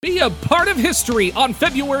Be a part of history on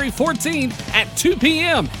February 14th at 2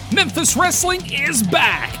 p.m. Memphis Wrestling is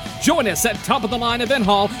back. Join us at Top of the Line Event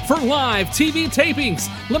Hall for live TV tapings.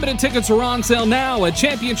 Limited tickets are on sale now at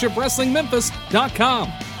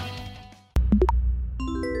ChampionshipWrestlingMemphis.com.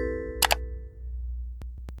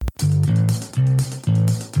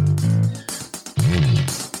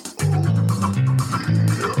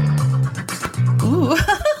 Ooh.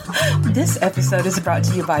 This episode is brought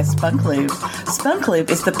to you by Spunk Lube. Spunk Lube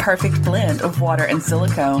is the perfect blend of water and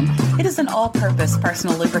silicone. It is an all-purpose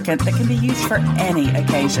personal lubricant that can be used for any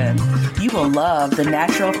occasion. You will love the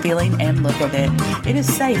natural feeling and look of it. It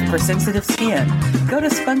is safe for sensitive skin. Go to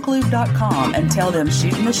spunklube.com and tell them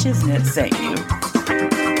Shooting the Shiznit sent you.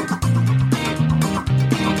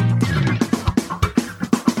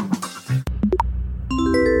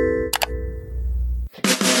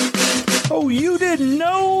 Oh, you didn't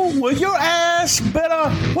know? Well, your ass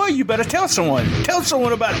better, you better tell someone. Tell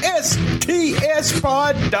someone about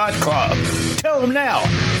STSpod.club. Tell them now.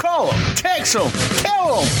 Call them. Text them.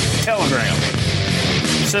 Tell them. Telegram.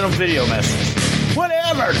 Send them video messages.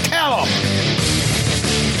 Whatever. Tell them.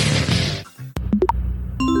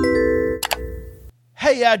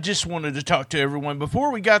 Hey, I just wanted to talk to everyone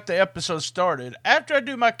before we got the episode started. After I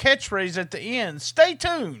do my catchphrase at the end, stay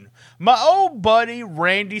tuned. My old buddy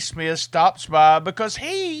Randy Smith stops by because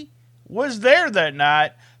he was there that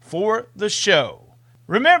night for the show.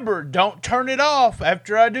 Remember, don't turn it off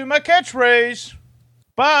after I do my catchphrase.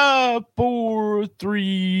 5, 4,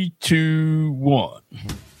 3, 2, 1.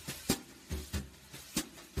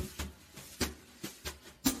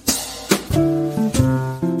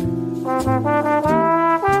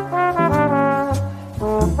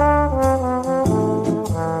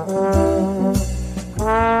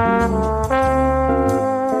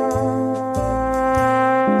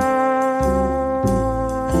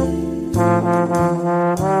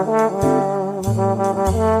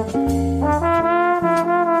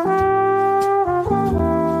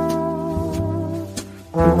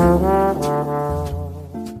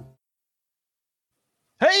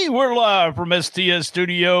 Hey, we're live from STS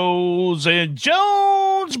Studios in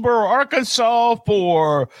Jonesboro, Arkansas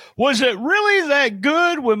for Was It Really That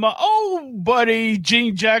Good with my old buddy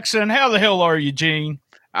Gene Jackson. How the hell are you, Gene?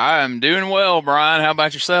 I'm doing well, Brian. How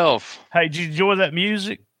about yourself? Hey, did you enjoy that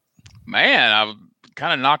music? Man, I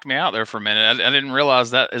kind of knocked me out there for a minute. I didn't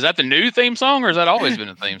realize that. Is that the new theme song or has that always been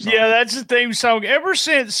a theme song? Yeah, that's the theme song ever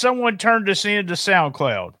since someone turned us into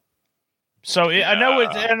SoundCloud. So I know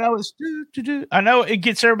it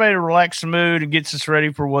gets everybody to relax the mood and gets us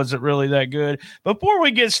ready for Was It Really That Good. Before we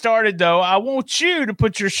get started, though, I want you to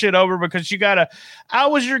put your shit over because I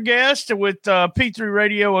was your guest with P3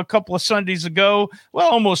 Radio a couple of Sundays ago. Well,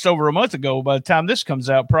 almost over a month ago by the time this comes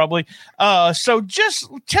out, probably. So just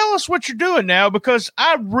tell us what you're doing now because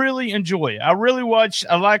I really enjoy it.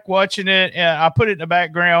 I like watching it. And I put it in the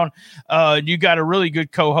background. You got a really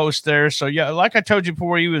good co-host there. So yeah, like I told you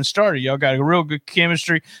before you even started, y'all got a real good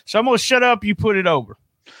chemistry. So I'm going to shut up. You put it over.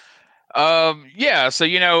 Yeah. So,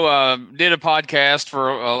 did a podcast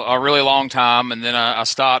for a really long time and then I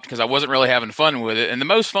stopped because I wasn't really having fun with it. And the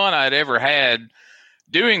most fun I'd ever had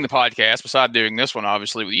doing the podcast, besides doing this one,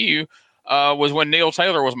 obviously with you, was when Neil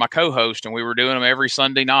Taylor was my co-host and we were doing them every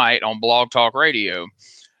Sunday night on Blog Talk Radio.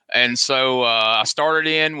 And so, I started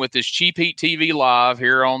in with this Cheap Heat TV Live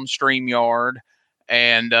here on StreamYard.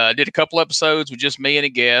 And did a couple episodes with just me and a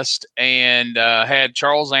guest and had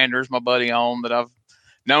Charles Anders, my buddy, on that I've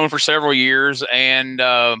known for several years and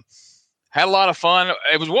had a lot of fun.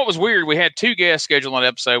 What was weird, we had 2 guests scheduled on an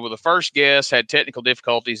episode where the first guest had technical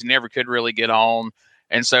difficulties and never could really get on.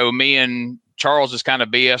 And so me and Charles just kind of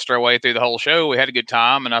BS'd our way through the whole show. We had a good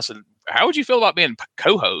time. And I said, how would you feel about being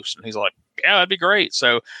co-host? And he's like, yeah, that'd be great.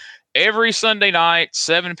 So every Sunday night,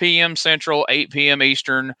 7 p.m. Central, 8 p.m.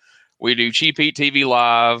 Eastern, we do Cheap Heat TV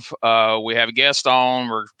Live. We have a guest on.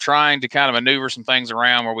 We're trying to kind of maneuver some things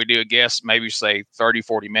around where we do a guest, maybe say 30,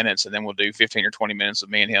 40 minutes, and then we'll do 15 or 20 minutes of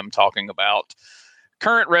me and him talking about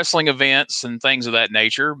current wrestling events and things of that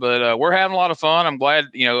nature. But we're having a lot of fun. I'm glad,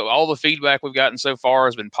 all the feedback we've gotten so far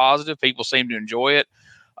has been positive. People seem to enjoy it.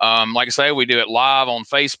 Like I say, we do it live on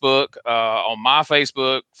Facebook, on my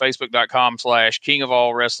Facebook, facebook.com/King of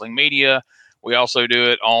All Wrestling Media. We also do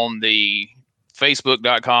it on the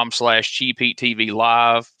Facebook.com/Cheap Heat TV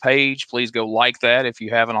Live page. Please go like that if you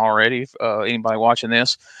haven't already. Anybody watching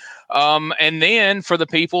this. And then for the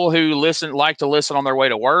people who like to listen on their way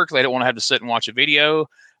to work, they don't want to have to sit and watch a video.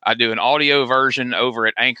 I do an audio version over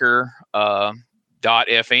at Anchor.fm.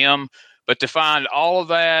 But to find all of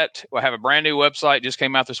that, I have a brand new website just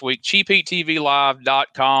came out this week,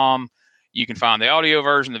 cheapheattvlive.com. You can find the audio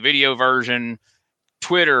version, the video version.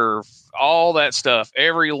 Twitter, all that stuff.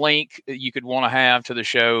 Every link that you could want to have to the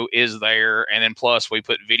show is there. And then plus we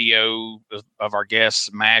put video of our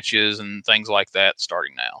guests' matches and things like that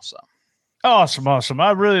starting now. So. Awesome.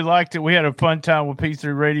 I really liked it. We had a fun time with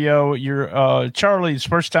P3 Radio. Charlie's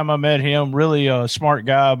first time I met him, really a smart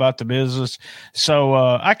guy about the business. So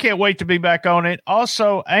I can't wait to be back on it.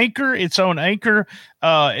 Also, Anchor, it's on Anchor.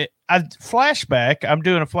 I'm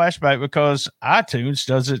doing a flashback because iTunes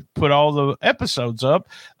doesn't put all the episodes up,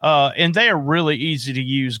 and they are really easy to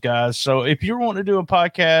use, guys. So if you want to do a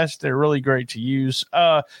podcast, they're really great to use.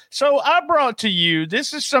 So I brought to you,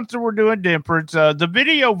 this is something we're doing different. The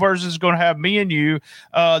video version is going to have me and you.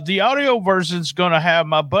 The audio version is going to have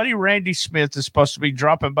my buddy Randy Smith is supposed to be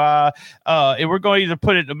dropping by, and we're going to either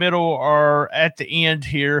put it in the middle or at the end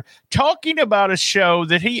here, talking about a show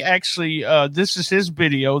that he actually, this is his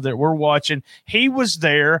video that we're watching. He was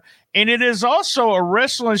there, and it is also a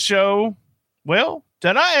wrestling show, well,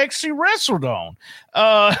 that I actually wrestled on.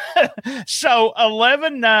 So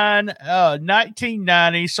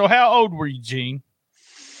 11/9/1990. So how old were you, Gene?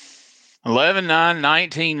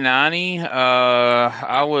 11/9/1990.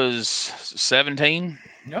 I was 17.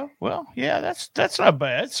 No, well, yeah, that's not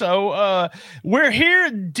bad. So we're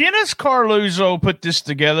here. Dennis Carluzzo put this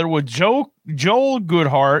together with Joel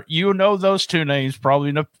Goodhart. You know those two names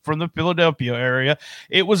probably from the Philadelphia area.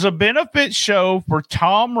 It was a benefit show for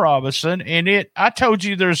Tom Robinson, and I told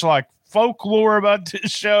you there's like folklore about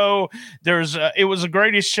this show. It was the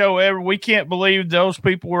greatest show ever. We can't believe those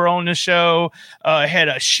people were on the show. Had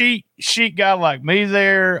a sheet guy like me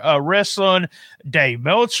there wrestling. Dave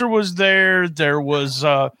Meltzer was there. There was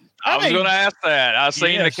I was going to ask that. I was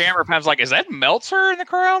seeing the camera. I was like, is that Meltzer in the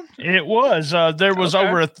crowd? It was. There was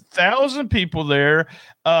over 1,000 people there.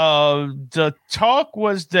 The talk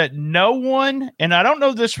was that no one, and I don't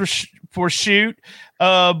know this for shoot,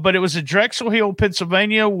 but it was at Drexel Hill,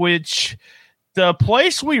 Pennsylvania, which the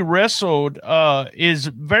place we wrestled is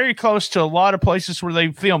very close to a lot of places where they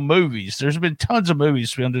film movies. There's been tons of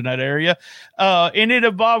movies filmed in that area. And it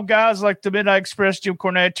involved guys like the Midnight Express, Jim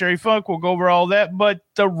Cornette, Terry Funk. We'll go over all that. But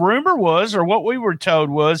the rumor was, or what we were told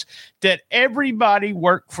was, that everybody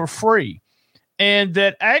worked for free. And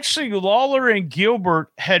that actually Lawler and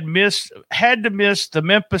Gilbert had to miss the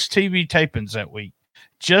Memphis TV tapings that week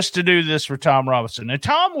just to do this for Tom Robinson. And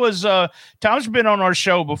Tom's been on our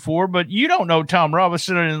show before, but you don't know Tom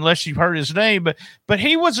Robinson unless you've heard his name. But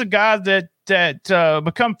he was a guy that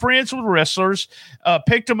become friends with wrestlers,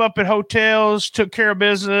 picked them up at hotels, took care of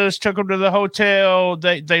business, took them to the hotel.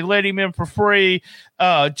 They let him in for free.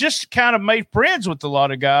 Just kind of made friends with a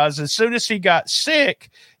lot of guys. As soon as he got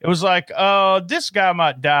sick, it was like, this guy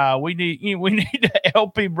might die. We need to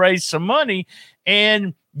help him raise some money.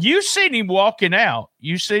 And you seen him walking out.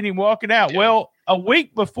 Yeah. Well, a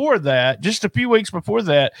week before that, just a few weeks before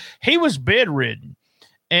that, he was bedridden.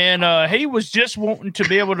 And he was just wanting to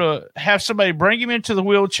be able to have somebody bring him into the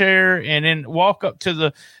wheelchair and then walk up to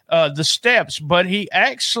the steps. But he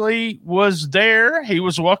actually was there. He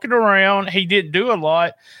was walking around. He didn't do a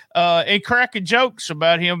lot and cracking jokes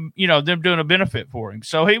about him, them doing a benefit for him.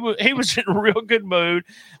 So he was in a real good mood.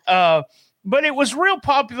 But it was real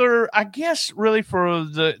popular, I guess, really for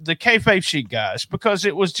the kayfabe sheet guys, because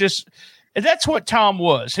it was just – that's what Tom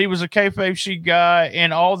was. He was a kayfabe sheet guy,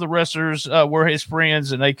 and all the wrestlers were his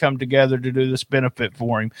friends, and they come together to do this benefit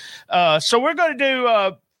for him. So we're going to do,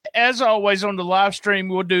 as always, on the live stream,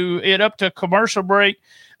 we'll do it up to commercial break,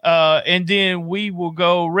 and then we will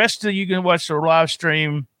go. Rest of you can watch the live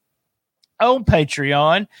stream on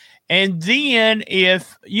Patreon. And then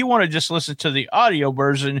if you want to just listen to the audio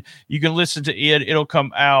version, you can listen to it. It'll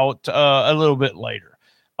come out a little bit later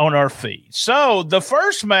on our feed. So the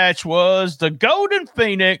first match was the Golden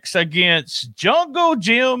Phoenix against Jungle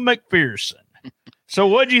Jim McPherson. So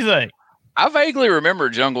what do you think? I vaguely remember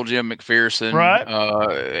Jungle Jim McPherson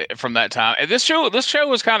from that time. And this show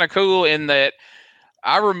was kind of cool in that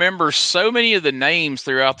I remember so many of the names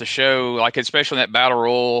throughout the show, like especially in that Battle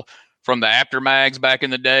Royal from the Aftermags back in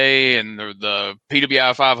the day and the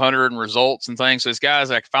PWI 500 and results and things. So this guys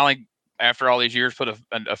like finally, after all these years, put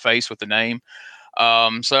a face with the name.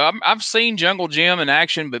 So I've seen Jungle Jim in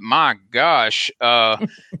action, but my gosh,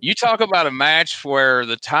 you talk about a match where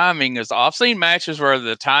the timing is off. I've seen matches where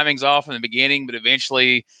the timing's off in the beginning, but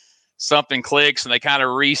eventually something clicks and they kind of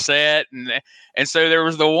reset. And so there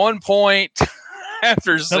was the one point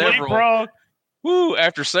after several. The leapfrog.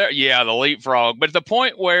 But the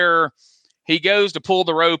point where he goes to pull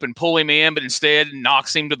the rope and pull him in, but instead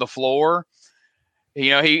knocks him to the floor.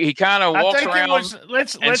 He kind of walks around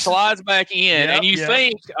and slides back in. And you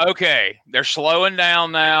think, okay, they're slowing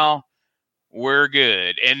down now. we're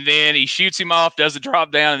good. And then he shoots him off, does the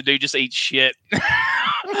drop down, and the dude just eats shit.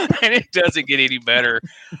 And it doesn't get any better.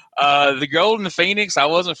 The Golden Phoenix, I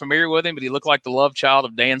wasn't familiar with him, but he looked like the love child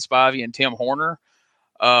of Dan Spivey and Tim Horner.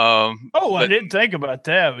 I didn't think about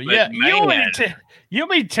that. But yeah, you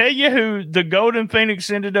want me to tell you who the Golden Phoenix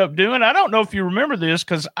ended up doing? I don't know if you remember this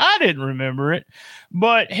because I didn't remember it,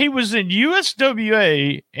 but he was in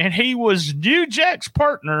USWA and he was New Jack's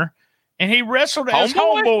partner. And he wrestled as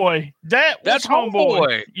Homeboy. That's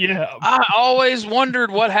Homeboy. Yeah. I always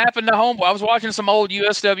wondered what happened to Homeboy. I was watching some old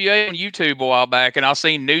USWA on YouTube a while back, and I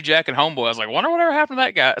seen New Jack and Homeboy. I was like, wonder whatever happened to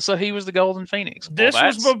that guy. So he was the Golden Phoenix. This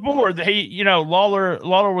was before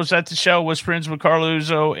Lawler was at the show, was friends with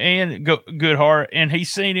Carluzzo and Goodhart, and he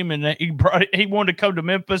seen him, and he wanted to come to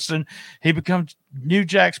Memphis, and he becomes New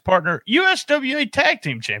Jack's partner, USWA Tag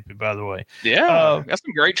Team Champion, by the way. Yeah, that's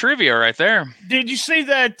some great trivia right there. Did you see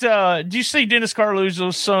that? Did you see Dennis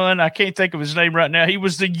Carluzzo's son? I can't think of his name right now. He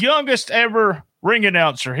was the youngest ever ring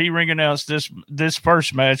announcer. He ring announced this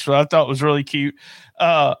first match, so I thought it was really cute.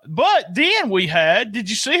 But then we had, did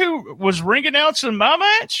you see who was ring announcing my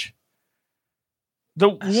match? The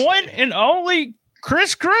one and only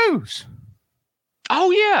Chris Cruz.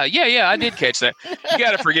 Oh, yeah. I did catch that. You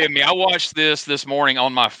got to forgive me. I watched this morning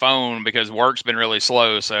on my phone because work's been really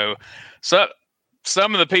slow. So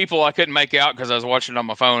some of the people I couldn't make out because I was watching it on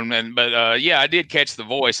my phone. But I did catch the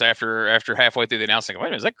voice after halfway through the announcing. Wait a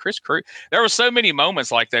minute, is that Chris Cruz? There were so many moments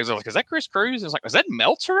like that. I was like, is that Chris Cruz? It's like, is that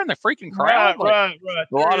Meltzer in the freaking crowd? Right.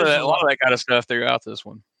 A lot of that kind of stuff throughout this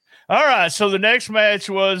one. All right, so the next match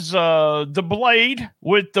was the Blade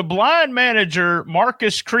with the blind manager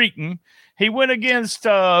Marcus Cretan. He went against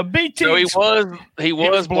BT. So he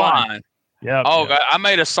was blind. Yeah. Oh, God, I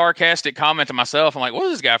made a sarcastic comment to myself. I'm like, what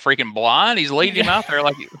is this guy freaking blind? He's leading him out there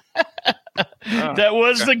like. That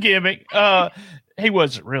was the gimmick. He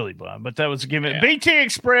wasn't really blind, but that was a gimmick. Yeah. BT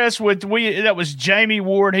Express that was Jamie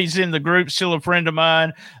Ward. He's in the group, still a friend of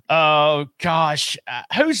mine. Gosh,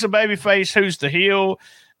 who's the babyface? Who's the heel?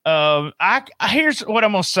 Here's what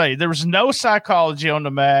I'm gonna say. There was no psychology on the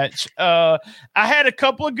match. I had a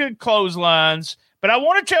couple of good clotheslines, but I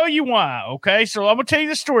want to tell you why. Okay, so I'm gonna tell you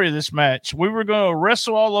the story of this match. We were gonna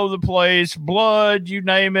wrestle all over the place, blood, you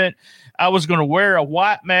name it. I was gonna wear a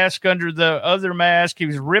white mask under the other mask. He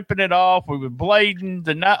was ripping it off. We were blading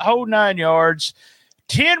the whole 9 yards.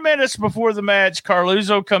 10 minutes before the match,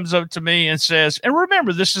 Carluzzo comes up to me and says, and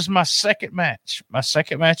remember, this is my second match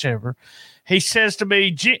ever. He says to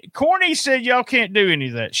me, Corny said y'all can't do any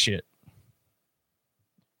of that shit.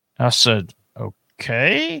 I said,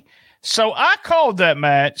 okay. So I called that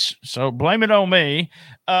match, so blame it on me,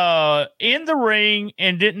 in the ring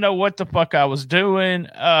and didn't know what the fuck I was doing,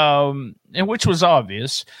 and which was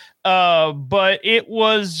obvious. But it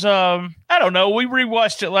was, I don't know. We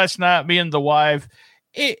rewatched it last night, me and the wife.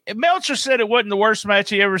 Meltzer said it wasn't the worst match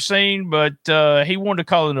he ever seen, but he wanted to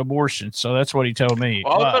call it an abortion, so that's what he told me.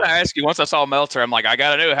 Well, I was going to ask you, once I saw Meltzer, I'm like, I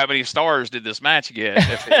got to know how many stars did this match get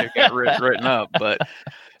if it got written up. But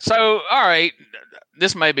so, all right,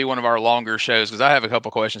 this may be one of our longer shows because I have a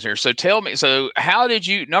couple questions here. So tell me, how did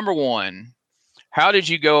you, number one, how did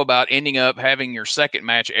you go about ending up having your second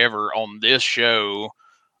match ever on this show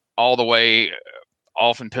all the way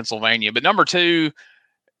off in Pennsylvania? But number two,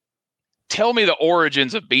 tell me the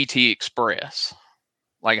origins of BT Express.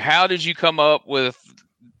 Like, how did you come up with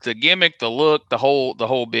the gimmick, the look, the whole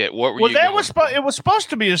bit? What were you? Well, it was supposed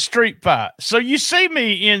to be a street fight. So you see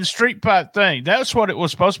me in street fight thing. That's what it was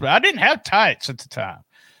supposed to be. I didn't have tights at the time,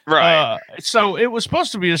 right? So it was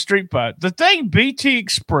supposed to be a street fight. The thing BT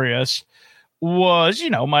Express was,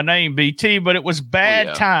 my name BT, but it was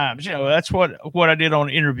bad times. That's what I did on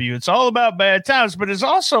the interview. It's all about bad times, but it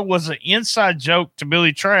also was an inside joke to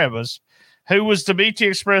Billy Travis, who was the BT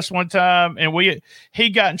Express one time, and he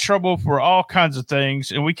got in trouble for all kinds of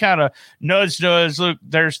things, and we kind of nudged, look,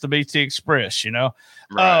 there's the BT Express,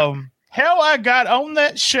 Right. How I got on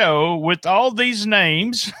that show with all these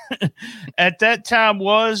names at that time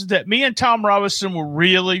was that me and Tom Robinson were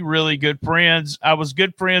really, really good friends. I was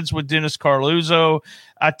good friends with Dennis Carluzzo.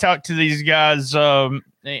 I talked to these guys,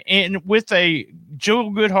 and with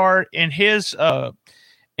Joel Goodhart and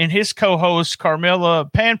his co-host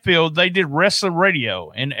Carmela Panfield, they did Wrestling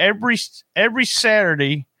Radio, and every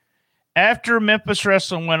Saturday after Memphis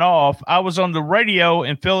Wrestling went off, I was on the radio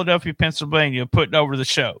in Philadelphia, Pennsylvania, putting over the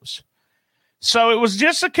shows. So it was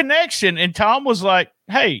just a connection, and Tom was like,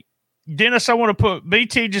 "Hey, Dennis, I want to put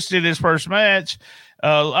BT just did his first match.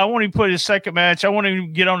 I want him to put his second match. I want him to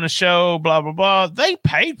get on the show, blah, blah, blah." They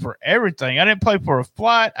paid for everything. I didn't pay for a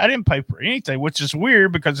flight. I didn't pay for anything, which is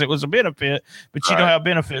weird because it was a benefit, but you know how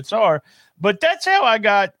benefits are. But that's how I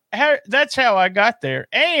got that's how I got there.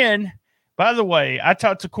 And by the way, I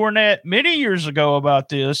talked to Cornette many years ago about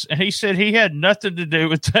this, and he said he had nothing to do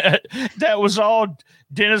with that. That was all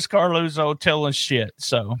Dennis Carluzzo telling shit.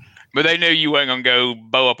 So, but they knew you weren't going to go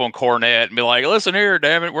bow up on Cornette and be like, listen here,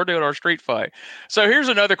 damn it, we're doing our street fight. So here's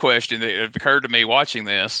another question that occurred to me watching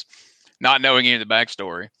this, not knowing any of the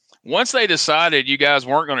backstory. Once they decided you guys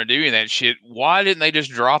weren't going to do any of that shit, why didn't they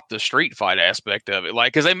just drop the street fight aspect of it?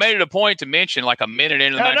 Like, because they made it a point to mention like a minute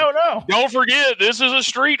into the match, no. Don't forget, this is a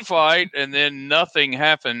street fight. And then nothing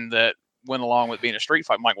happened that went along with being a street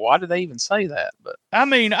fight. I'm like, why did they even say that? But I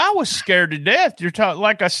mean, I was scared to death. You're talking,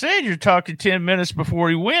 like I said, you're talking 10 minutes before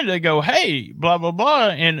he went. They go, hey, blah, blah, blah.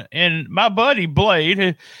 And my buddy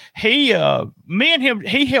Blade, he helped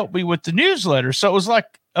me with the newsletter. So it was like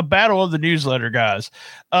a battle of the newsletter guys.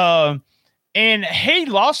 And he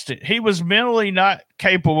lost it. He was mentally not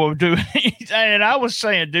capable of doing it. And I was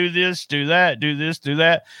saying, do this, do that, do this, do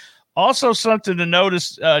that. Also, something to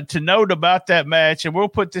note about that match, and we'll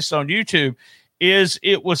put this on YouTube, is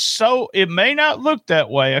it may not look that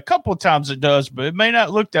way. A couple of times it does, but it may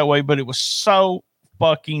not look that way, but it was so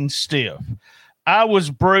fucking stiff. I was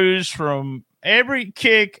bruised from every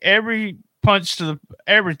kick, every punch to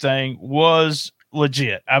everything was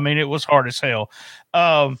legit. I mean, it was hard as hell.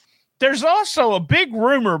 There's also a big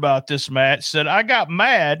rumor about this match that I got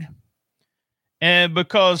mad, and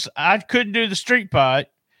because I couldn't do the street fight,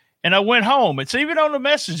 and I went home. It's even on the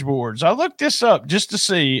message boards. I looked this up just to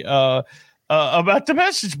see about the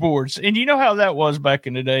message boards, and you know how that was back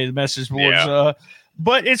in the day, the message boards. Yeah.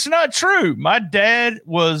 But it's not true. My dad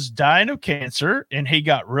was dying of cancer, and he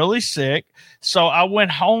got really sick, so I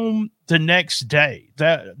went home the next day.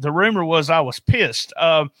 The rumor was I was pissed.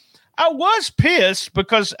 I was pissed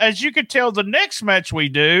because, as you could tell, the next match we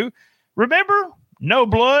do, remember, no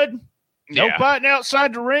blood, no fighting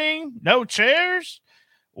outside the ring, no chairs.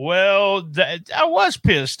 Well, I was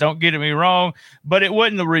pissed. Don't get me wrong, but it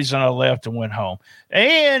wasn't the reason I left and went home.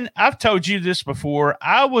 And I've told you this before.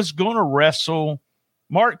 I was going to wrestle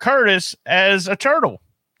Mark Curtis as a turtle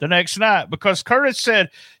the next night because Curtis said,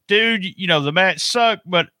 dude, you know, the match sucked,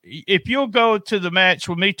 but if you'll go to the match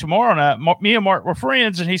with me tomorrow night, me and Mark were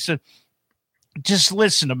friends. And he said, just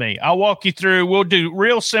listen to me. I'll walk you through. We'll do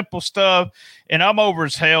real simple stuff, and I'm over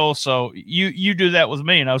as hell. So you do that with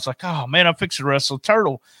me. And I was like, oh man, I'm fixing to wrestle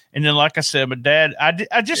Turtle. And then, like I said, my dad,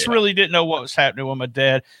 I just really didn't know what was happening with my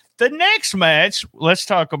dad. The next match, let's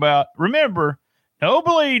talk about, remember, no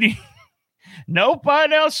bleeding, no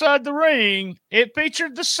fighting outside the ring. It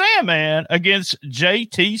featured the Sandman against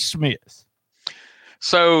JT Smith.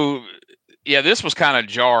 So, yeah, this was kind of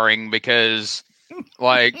jarring because,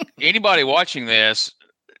 like, anybody watching this,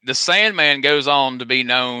 the Sandman goes on to be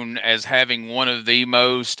known as having one of the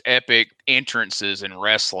most epic entrances in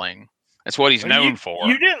wrestling. That's what he's known for.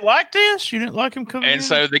 You didn't like this? You didn't like him coming in? And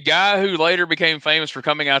so the guy who later became famous for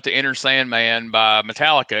coming out to Enter Sandman by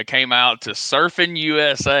Metallica came out to Surfing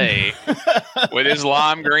USA with his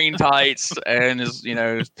lime green tights and his,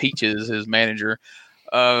 Peaches, his manager.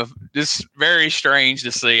 Just very strange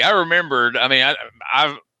to see. I remembered, I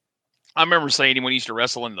remember seeing him when he used to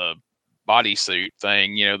wrestle in the bodysuit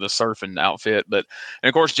thing, the surfing outfit. And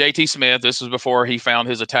of course, JT Smith, this was before he found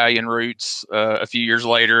his Italian roots a few years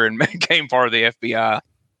later and became part of the FBI.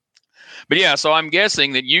 But yeah, so I'm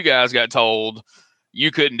guessing that you guys got told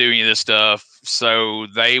you couldn't do any of this stuff, so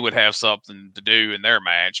they would have something to do in their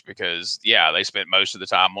match because, they spent most of the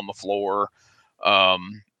time on the floor,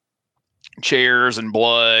 chairs and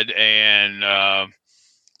blood, and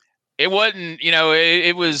it wasn't,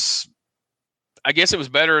 it was, I guess it was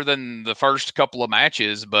better than the first couple of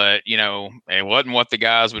matches, but, it wasn't what the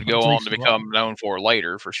guys would go on to become known for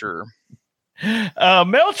later, for sure.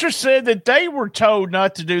 Meltzer said that they were told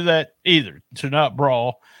not to do that either, to not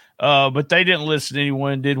brawl, but they didn't listen to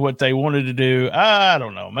anyone, did what they wanted to do. I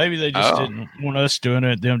don't know. Maybe they just didn't want us doing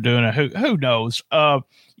it, them doing it. Who knows?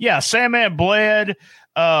 Sandman bled.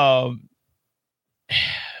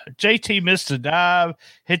 JT missed a dive,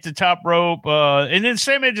 hit the top rope, and then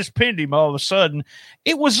Sandman just pinned him all of a sudden.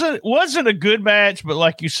 It wasn't a good match, but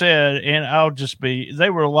like you said, and they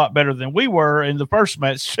were a lot better than we were in the first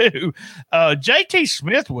match too. JT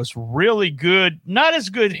Smith was really good, not as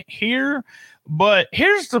good here, but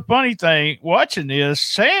here's the funny thing, watching this,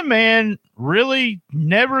 Sandman really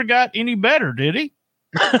never got any better, did he?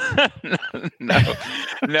 No.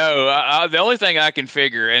 The only thing I can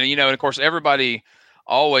figure, and of course everybody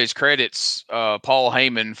always credits Paul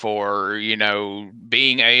Heyman for,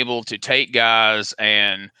 being able to take guys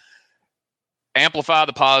and amplify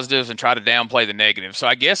the positives and try to downplay the negatives. So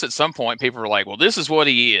I guess at some point people were like, well, this is what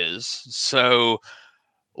he is. So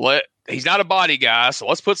he's not a body guy, so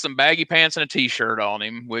let's put some baggy pants and a t-shirt on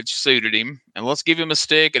him, which suited him, and let's give him a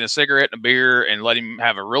stick and a cigarette and a beer and let him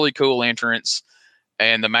have a really cool entrance,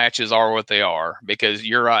 and the matches are what they are. Because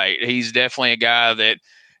you're right, he's definitely a guy that,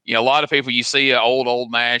 a lot of people, you see an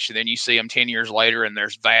old match and then you see him 10 years later and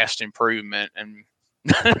there's vast improvement, and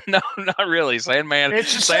no, not really.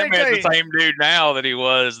 Sandman's the same dude now that he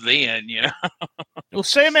was then, Well,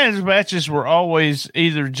 Sandman's matches were always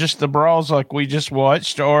either just the brawls like we just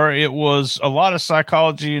watched, or it was a lot of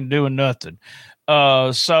psychology and doing nothing.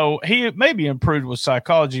 So he maybe improved with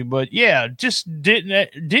psychology, but yeah, just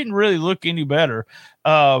didn't really look any better.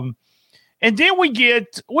 And then we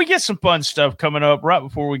get some fun stuff coming up right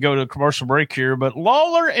before we go to a commercial break here. But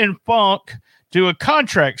Lawler and Funk do a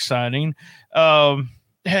contract signing.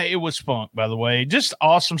 It was Funk, by the way. Just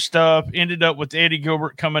awesome stuff. Ended up with Eddie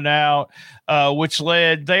Gilbert coming out, which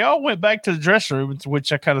they all went back to the dressing room,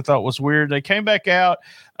 which I kind of thought was weird. They came back out.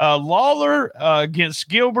 Lawler against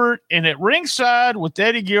Gilbert, and at ringside with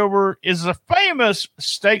Eddie Gilbert is the famous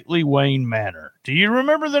Stately Wayne Manor. Do you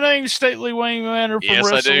remember the name Stately Wayne Manor from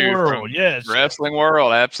Wrestling World? Yes. Wrestling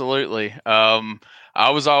World, absolutely. I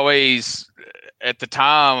was always, at the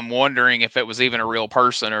time, wondering if it was even a real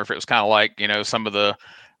person or if it was kind of like, some of the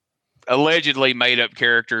allegedly made up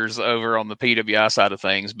characters over on the PWI side of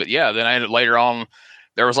things. But yeah, then I ended later on,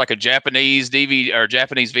 there was like a Japanese DVD or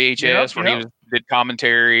Japanese VHS where he did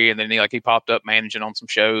commentary, and then he popped up managing on some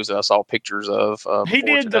shows that I saw pictures of. He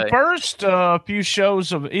did the first few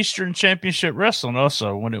shows of Eastern Championship Wrestling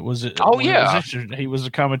also when it was. He was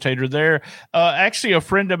a commentator there. Actually, a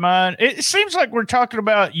friend of mine. It seems like we're talking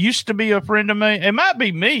about used to be a friend of mine. It might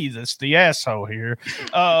be me that's the asshole here,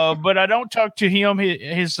 but I don't talk to him.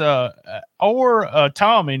 Or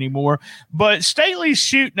Tom anymore, but Stately's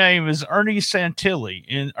shoot name is Ernie Santilli,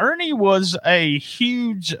 and Ernie was a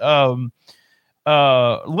huge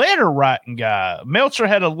letter writing guy. Meltzer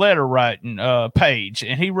had a letter writing page,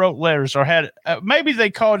 and he wrote letters, or had maybe they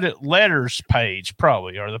called it letters page,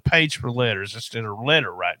 probably, or the page for letters instead of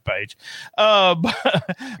letter write page.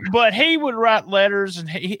 But he would write letters, and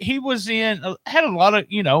he was had a lot of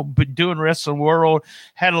doing Wrestling World,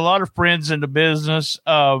 had a lot of friends in the business.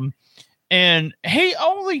 And he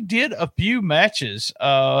only did a few matches,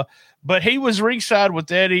 but he was ringside with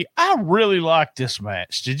Eddie. I really liked this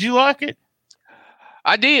match. Did you like it?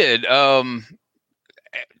 I did. I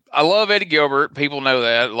love Eddie Gilbert. People know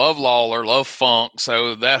that. Love Lawler. Love Funk.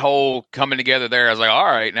 So that whole coming together there, I was like, all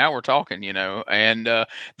right, now we're talking, And the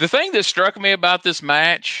thing that struck me about this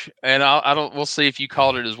match, and we'll see if you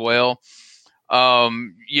called it as well.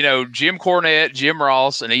 Jim Cornette, Jim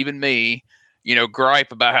Ross, and even me,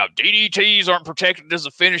 gripe about how DDTs aren't protected as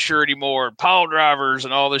a finisher anymore, pile drivers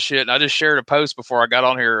and all this shit. And I just shared a post before I got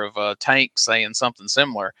on here of Tank saying something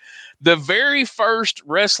similar. The very first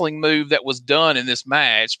wrestling move that was done in this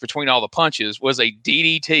match between all the punches was a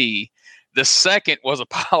DDT. The second was a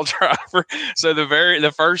pile driver. So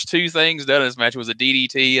the first two things done in this match was a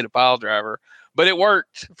DDT and a pile driver. But it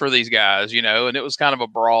worked for these guys, and it was kind of a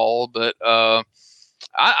brawl. But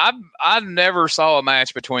I never saw a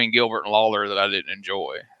match between Gilbert and Lawler that I didn't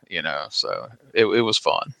enjoy, so it was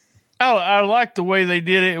fun. Oh, I liked the way they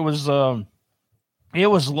did it. It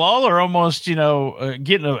was Lawler almost,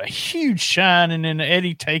 getting a huge shine, and then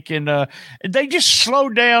Eddie taking, they just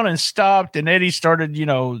slowed down and stopped, and Eddie started,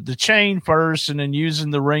 the chain first and then using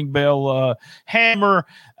the ring bell hammer.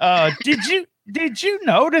 Did you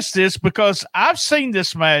notice this? Because I've seen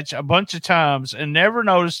this match a bunch of times and never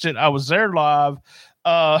noticed it. I was there live.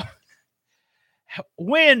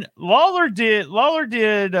 When Lawler did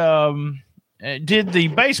the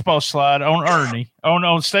baseball slide on Ernie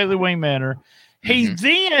on Stately Wayne Manor,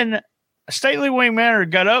 Stately Wayne Manor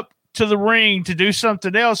got up to the ring to do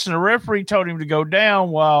something else, and the referee told him to go down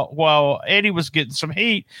while Eddie was getting some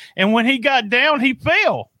heat. And when he got down, he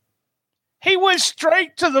fell. He went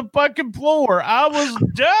straight to the fucking floor. I was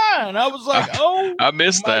done. I was like, oh, I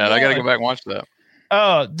missed that. God. I got to go back and watch that.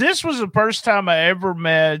 This was the first time I ever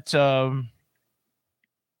met. Are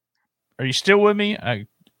you still with me?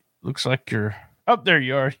 Looks like you're up there.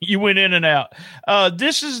 You are. You went in and out.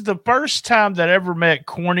 This is the first time that I ever met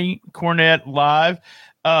Cornette live.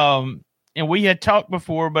 And we had talked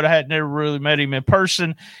before, but I had never really met him in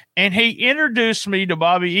person. And he introduced me to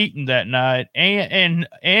Bobby Eaton that night and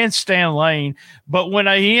Stan Lane. But when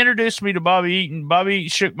he introduced me to Bobby Eaton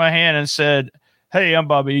shook my hand and said, "Hey, I'm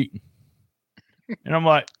Bobby Eaton." And I'm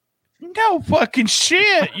like, no fucking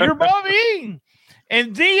shit. You're Bobby Eaton.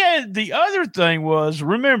 And the other thing was,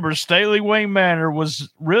 remember, Stately Wayne Manor was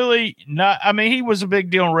really not, he was a big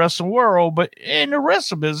deal in the wrestling world, but in the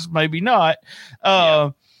wrestling business, maybe not.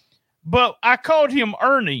 But I called him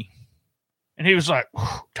Ernie, and he was like,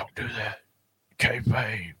 "Don't do that,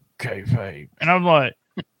 kayfabe." And I'm like,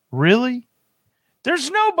 "Really?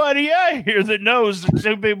 There's nobody out here that knows that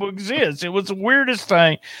two people exist." It was the weirdest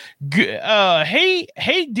thing. He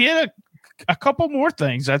did a couple more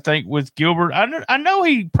things, I think, with Gilbert. I know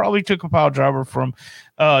he probably took a pile driver from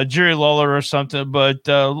Jerry Lawler or something, but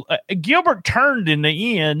Gilbert turned in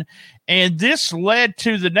the end, and this led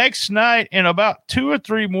to the next night and about 2 or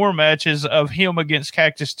 3 more matches of him against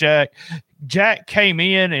Cactus Jack. Jack came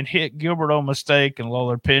in and hit Gilbert on mistake, and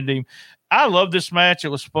Lawler pinned him. I love this match. It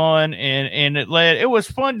was fun, and it was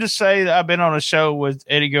fun to say that I've been on a show with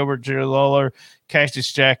Eddie Gilbert, Jerry Lawler,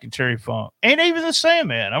 Cactus Jack, and Terry Funk, and even the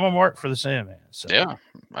Sandman. I'm a mark for the Sandman. So. Yeah,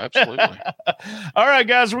 absolutely. All right,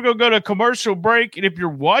 guys, we're going to go to a commercial break, and if you're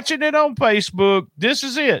watching it on Facebook, this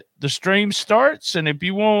is it. The stream starts, and if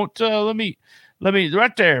you want, let me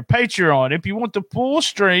right there, Patreon. If you want the full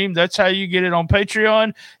stream, that's how you get it on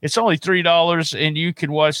Patreon. It's only $3, and you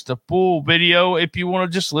can watch the full video. If you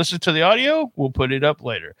want to just listen to the audio, we'll put it up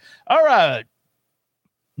later. All right.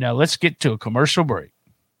 Now let's get to a commercial break.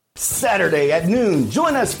 Saturday at noon,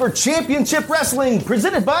 join us for Championship Wrestling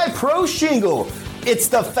presented by Pro Shingle. It's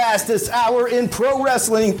the fastest hour in pro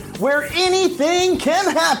wrestling where anything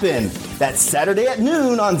can happen. That's Saturday at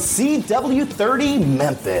noon on CW30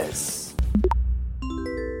 Memphis.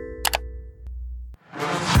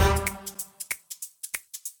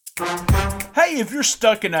 Hey, if you're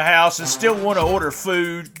stuck in the house and still want to order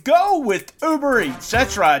food, go with Uber Eats.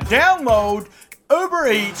 That's right. Download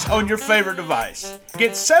Uber Eats on your favorite device.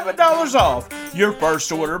 Get $7 off your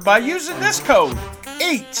first order by using this code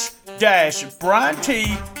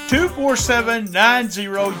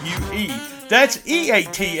EATS-BRIANT24790UE. That's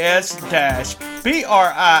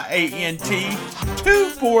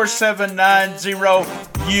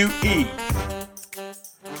EATS-BRIANT24790UE.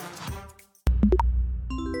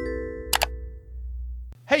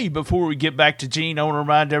 Hey, before we get back to Gene, I want to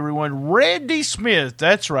remind everyone, Randy Smith,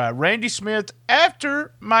 that's right, Randy Smith,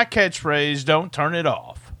 after my catchphrase, don't turn it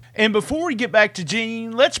off. And before we get back to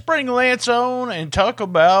Gene, let's bring Lance on and talk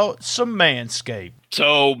about some Manscaped.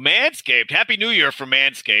 So Manscaped, Happy New Year for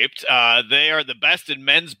Manscaped. They are the best in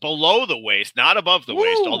men's below the waist, not above the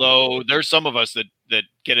waist, although there's some of us that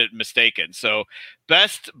get it mistaken. So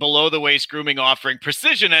best below the waist grooming offering,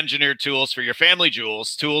 precision engineered tools for your family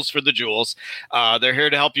jewels, tools for the jewels. They're here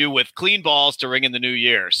to help you with clean balls to ring in the new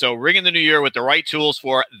year. So ring in the new year with the right tools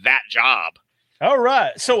for that job. All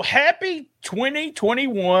right. So happy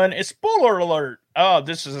 2021. It's spoiler alert. Oh,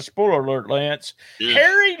 this is a spoiler alert, Lance.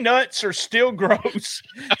 Hairy nuts are still gross.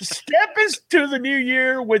 Step into the new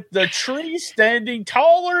year with the tree standing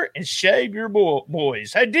taller and shave your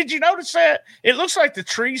boys. Hey, did you notice that? It looks like the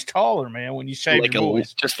tree's taller, man, when you shave your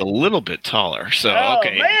boys. Just a little bit taller. So,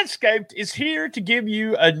 okay. Manscaped is here to give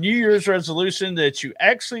you a New Year's resolution that you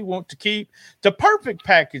actually want to keep. The Perfect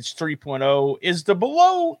Package 3.0 is the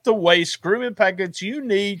below-the-waist grooming package you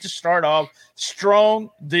need to start off strong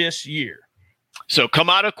this year. So come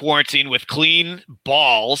out of quarantine with clean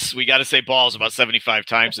balls. We got to say balls about 75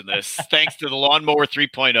 times in this. Thanks to the Lawnmower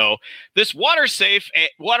 3.0. This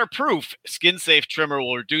waterproof, skin-safe trimmer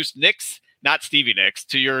will reduce nicks, not Stevie Nicks,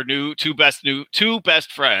 to your two best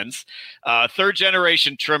friends. Third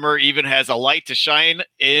generation trimmer even has a light to shine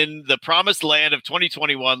in the promised land of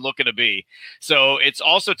 2021 looking to be. So it's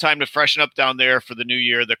also time to freshen up down there for the new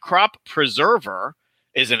year. The Crop Preserver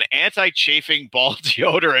is an anti-chafing ball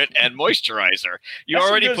deodorant and moisturizer. You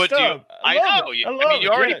already put deodorant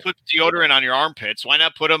on your armpits. Why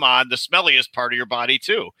not put them on the smelliest part of your body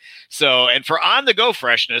too? So, and for on-the-go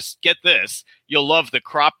freshness, get this. You'll love the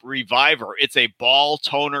Crop Reviver. It's a ball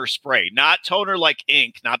toner spray, not toner like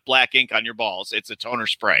ink, not black ink on your balls. It's a toner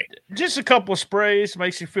spray. Just a couple of sprays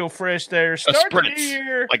makes you feel fresh there. Start the new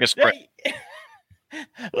year like a spray.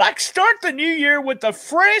 Start the new year with a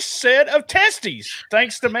fresh set of testes,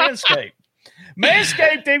 thanks to Manscaped.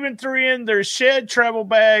 Manscaped even threw in their shed travel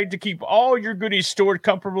bag to keep all your goodies stored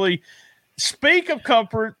comfortably. Speak of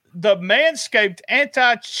comfort, the Manscaped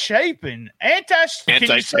anti-chafing. Yes,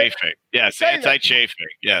 anti-chafing.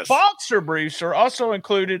 Yes. Boxer briefs are also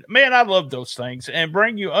included. Man, I love those things. And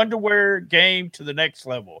bring you underwear game to the next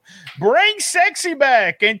level. Bring sexy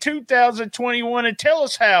back in 2021 and tell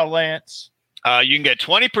us how, Lance. You can get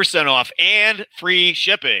 20% off and free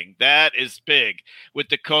shipping. That is big with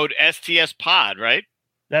the code STSPOD, right?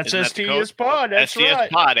 That's STS Pod. That's STS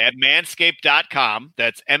right. Pod at manscaped.com.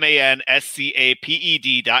 That's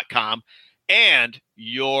manscaped.com. And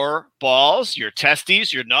your balls, your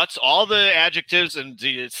testes, your nuts, all the adjectives and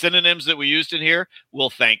the synonyms that we used in here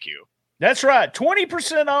will thank you. That's right.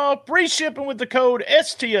 20% off, free shipping with the code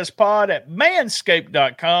STSPod at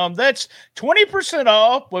manscaped.com. That's 20%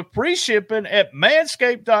 off with free shipping at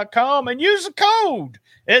manscaped.com and use the code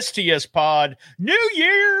STSPod. New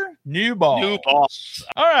year, new balls. New balls.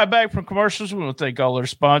 All right, back from commercials. We want to thank all our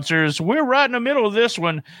sponsors. We're right in the middle of this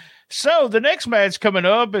one. So the next match coming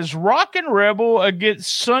up is Rockin' Rebel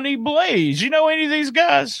against Sonny Blaze. You know any of these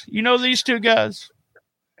guys? You know these two guys?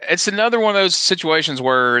 It's another one of those situations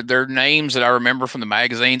where they're names that I remember from the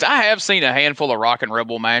magazines. I have seen a handful of Rockin'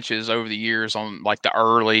 Rebel matches over the years on like the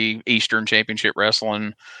early Eastern Championship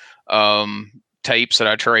Wrestling tapes that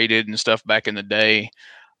I traded and stuff back in the day.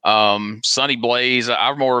 Sonny Blaze,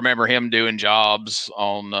 I more remember him doing jobs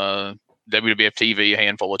on WWF TV a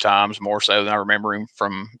handful of times, more so than I remember him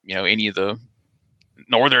from any of the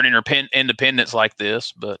Northern independents like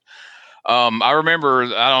this. But I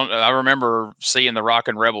remember seeing the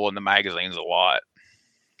Rockin' Rebel in the magazines a lot.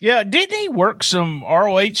 Yeah, didn't he work some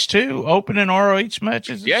ROH too, opening ROH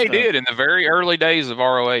matches? Yeah, he did in the very early days of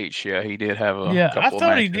ROH. Yeah, he did have a couple I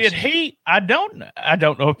thought of he did. I don't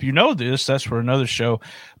know if you know this. That's for another show.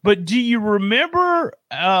 But do you remember?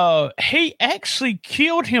 He actually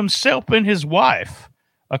killed himself and his wife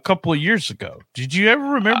a couple of years ago. Did you ever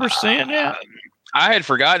remember seeing that? I had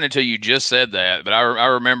forgotten until you just said that, but I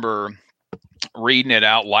remember reading it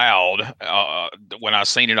out loud when I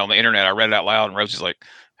seen it on the internet. I read it out loud, and Rosie's like,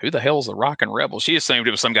 "Who the hell's the Rockin' Rebel?" She assumed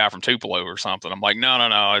it was some guy from Tupelo or something. I'm like,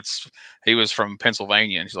 no, he was from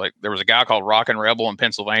Pennsylvania. And she's like, there was a guy called Rockin' Rebel in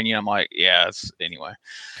Pennsylvania. I'm like, yeah, anyway.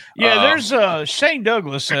 Yeah, there's Shane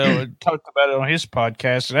Douglas talked about it on his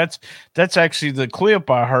podcast. And that's actually the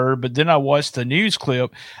clip I heard, but then I watched the news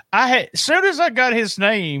clip. As soon as I got his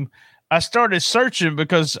name, I started searching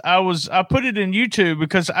because I put it in YouTube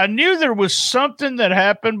because I knew there was something that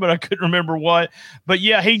happened, but I couldn't remember what. But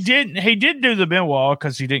yeah, he did do the Benoit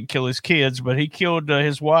because he didn't kill his kids, but he killed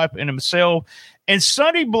his wife and himself. And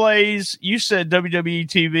Sonny Blaze, you said WWE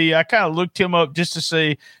TV. I kind of looked him up just to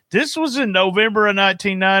see. This was in November of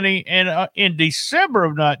 1990, and in December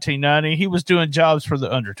of 1990, he was doing jobs for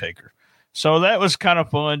The Undertaker. So that was kind of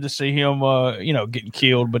fun to see him, getting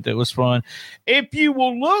killed, but it was fun. If you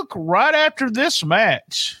will look right after this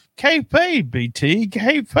match, kayfabe, BT,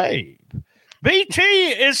 kayfabe. BT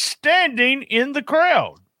is standing in the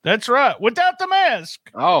crowd. That's right, without the mask.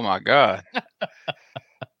 Oh, my God.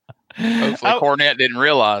 Hopefully Cornette didn't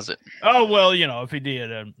realize it. Oh, well, if he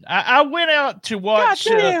did. I went out to watch.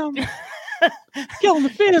 Get on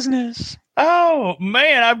the business. Oh,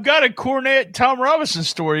 man, I've got a Cornette Tom Robinson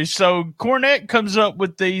story. So Cornette comes up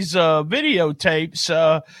with these videotapes.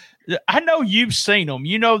 I know you've seen them.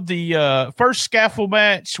 You know the first scaffold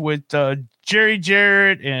match with Jerry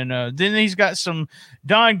Jarrett, and then he's got some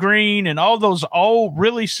Don Green and all those old,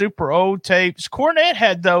 really super old tapes. Cornette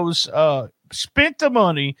had those, spent the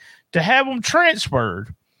money to have them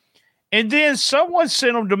transferred. And then someone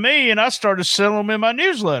sent them to me, and I started selling them in my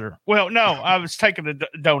newsletter. Well, no, I was taking a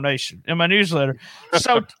donation in my newsletter.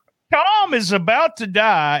 So Tom is about to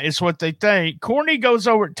die, is what they think. Corny goes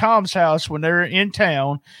over at Tom's house when they're in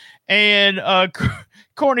town, and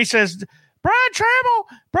Corny says, Brian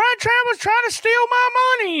Trammell's trying to steal my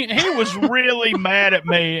money. He was really mad at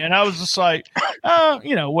me, and I was just like,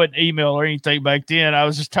 wasn't email or anything back then.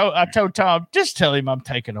 I told Tom, just tell him I'm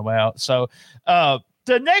taking them out. So,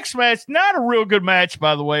 the next match, not a real good match,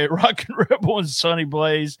 by the way, at Rockin' Rebel and Sonny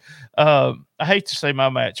Blaze. I hate to say my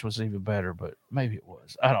match was even better, but maybe it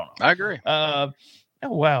was. I don't know. I agree. Oh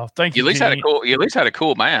wow, thank you. You at least had a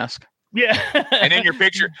cool mask. Yeah. And then your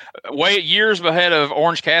picture, years ahead of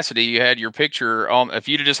Orange Cassidy, you had your picture on. If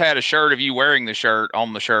you'd just had a shirt of you wearing the shirt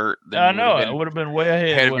on the shirt, then I know it would have been way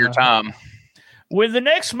ahead of your time. When the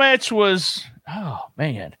next match was. Oh,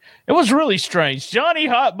 man. It was really strange. Johnny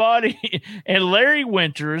Hotbody and Larry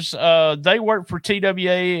Winters, they worked for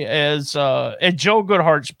TWA as at Joe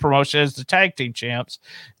Goodhart's promotion as the tag team champs.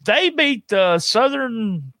 They beat the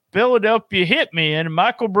Southern Philadelphia Hitmen,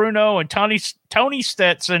 Michael Bruno and Tony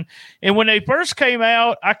Stetson. And when they first came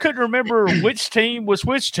out, I couldn't remember which team was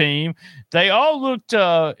which team. They all looked,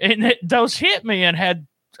 and those Hitmen had,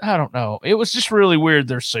 I don't know. It was just really weird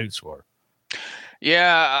their suits were.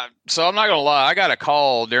 Yeah, so I'm not going to lie. I got a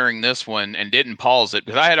call during this one and didn't pause it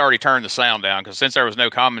because I had already turned the sound down because since there was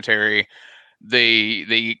no commentary,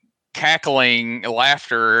 the cackling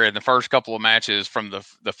laughter in the first couple of matches from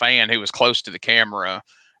the fan who was close to the camera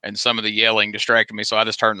and some of the yelling distracted me, so I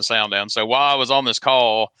just turned the sound down. So while I was on this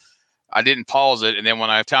call, I didn't pause it, and then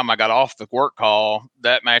when I got off the work call,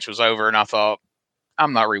 that match was over, and I thought,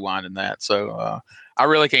 I'm not rewinding that. So I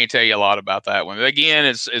really can't tell you a lot about that one. But again,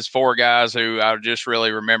 it's four guys who I just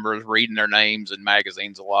really remember reading their names in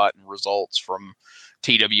magazines a lot and results from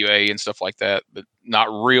TWA and stuff like that, but not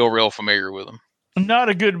real familiar with them. Not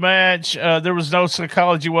a good match. There was no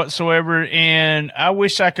psychology whatsoever, and I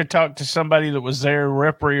wish I could talk to somebody that was there,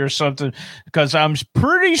 referee or something, because I'm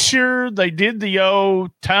pretty sure they did the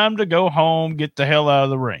time to go home, get the hell out of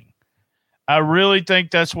the ring. I really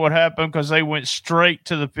think that's what happened because they went straight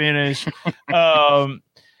to the finish.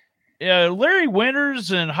 Larry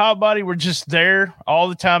Winters and Hotbody were just there all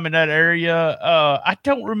the time in that area. I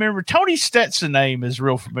don't remember. Tony Stetson name is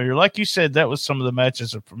real familiar. Like you said, that was some of the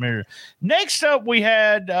matches are familiar. Next up, we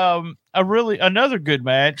had another good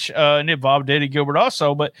match, and it involved Eddie Gilbert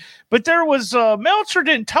also. But there was Meltzer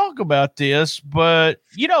didn't talk about this, but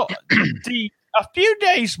a few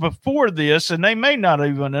days before this, and they may not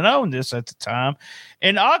even have known this at the time,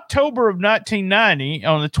 in October of 1990,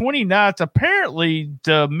 on the 29th, apparently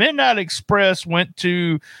the Midnight Express went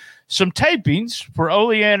to some tapings for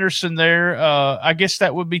Ole Anderson there. I guess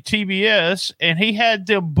that would be TBS, and he had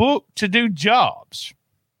them booked to do jobs.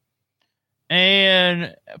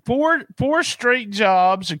 And four straight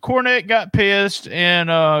jobs, and Cornette got pissed, and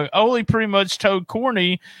Ole pretty much told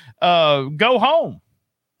Corny, go home.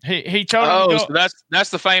 He told him. So that's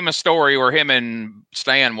the famous story where him and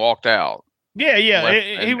Stan walked out. Yeah.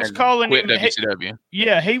 He was calling quit him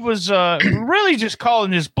WCW. He was really just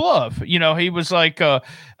calling his bluff. He was like,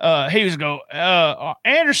 Anderson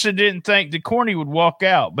didn't think that Corny would walk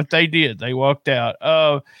out, but they did. They walked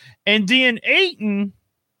out. And then Eaton,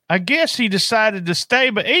 I guess he decided to stay,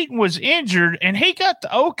 but Eaton was injured, and he got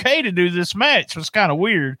the okay to do this match. It was kind of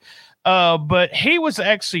weird. But he was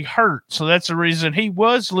actually hurt, so that's the reason he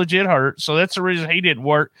was legit hurt. So that's the reason he didn't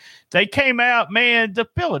work. They came out, man. The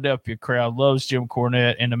Philadelphia crowd loves Jim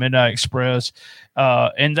Cornette and the Midnight Express.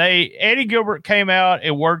 And Eddie Gilbert came out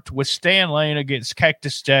and worked with Stan Lane against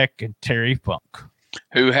Cactus Jack and Terry Funk,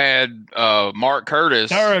 who had Mark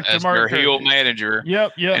Curtis as their heel manager.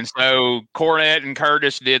 Yep. And so Cornette and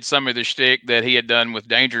Curtis did some of the shtick that he had done with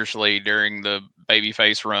Dangerously during the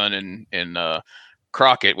babyface run in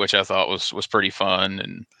Crockett, which I thought was pretty fun.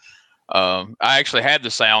 And I actually had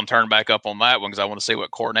the sound turned back up on that one because I want to see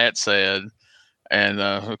what Cornette said. And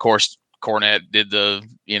of course, Cornette did the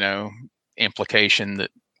implication that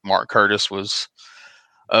Mark Curtis was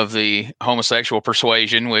of the homosexual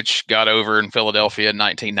persuasion, which got over in Philadelphia in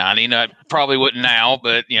 1990. And I probably wouldn't now,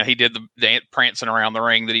 but he did the prancing around the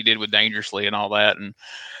ring that he did with Dangerously and all that, and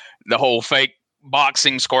the whole fake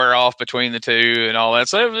boxing square off between the two and all that.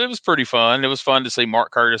 So it was pretty fun. It was fun to see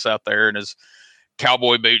Mark Curtis out there in his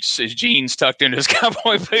cowboy boots, his jeans tucked into his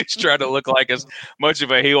cowboy boots, trying to look like as much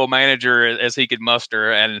of a heel manager as he could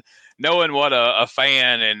muster. And knowing what a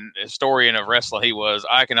fan and historian of wrestling he was,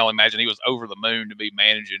 I can only imagine he was over the moon to be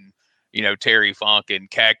managing, Terry Funk and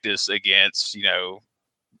Cactus against,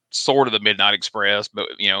 sort of the Midnight Express, but,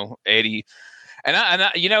 Eddie. And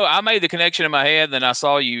I made the connection in my head. Then I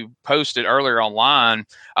saw you post it earlier online.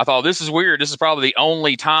 I thought, this is weird. This is probably the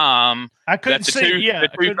only time I couldn't see the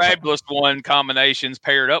two Fabulous One combinations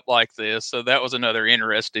paired up like this. So that was another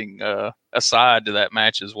interesting aside to that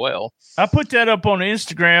match as well. I put that up on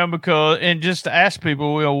Instagram and just to ask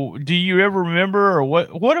people, well, do you ever remember or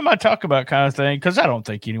what am I talking about kind of thing? Because I don't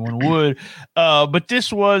think anyone would. But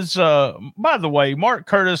this was, by the way, Mark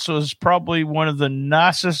Curtis was probably one of the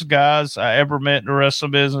nicest guys I ever met in the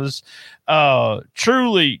wrestling business.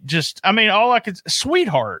 Truly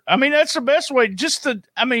sweetheart. That's the best way.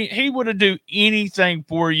 He would have do anything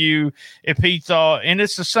for you if he thought, and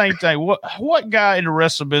it's the same thing. What guy in the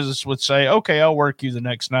wrestling business would say, okay, I'll work you the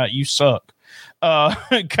next night. You suck,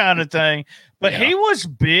 kind of thing. But he was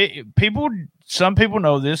big. Some people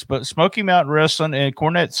know this, but Smoky Mountain Wrestling, and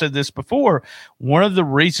Cornette said this before, one of the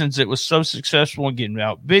reasons it was so successful in getting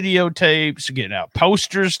out videotapes, getting out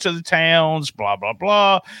posters to the towns, blah, blah,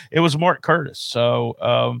 blah, it was Mark Curtis.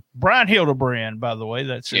 So Brian Hildebrand, by the way,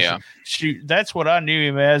 that's what I knew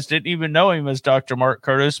him as. Didn't even know him as Dr. Mark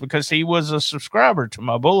Curtis because he was a subscriber to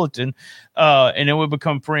my bulletin, and then we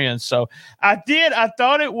become friends. So I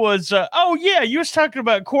thought it was, you was talking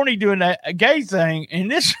about Corny doing that gay thing, and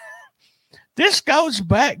this goes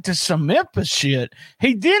back to some Memphis shit.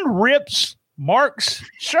 He then rips Mark's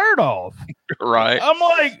shirt off. Right. I'm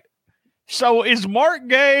like, so is Mark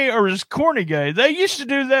gay or is Corny gay? They used to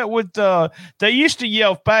do that with, they used to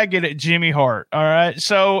yell faggot at Jimmy Hart. All right.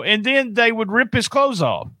 So, and then they would rip his clothes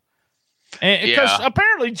off. And because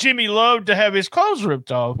apparently Jimmy loved to have his clothes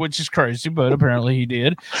ripped off, which is crazy, but apparently he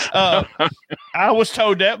did. I was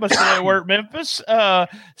told that by somebody at work Memphis.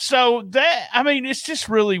 So that, I mean, it's just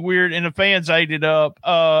really weird, and the fans ate it up.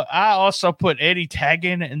 I also put Eddie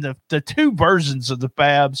tagging in the two versions of the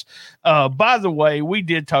Fabs. By the way, we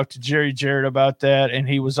did talk to Jerry Jarrett about that, and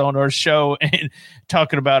he was on our show and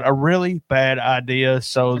talking about a really bad idea.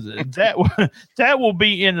 So that will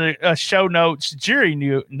be in the show notes. Jerry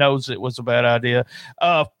knows it was a bad idea.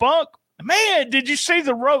 Funk, man, did you see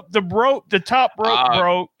the top rope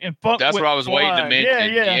broke, and Funk that's what I was waiting to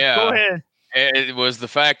mention. Yeah. Go ahead. It was the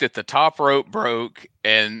fact that the top rope broke,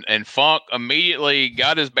 and Funk immediately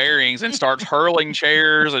got his bearings and starts hurling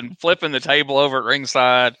chairs and flipping the table over at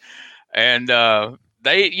ringside. And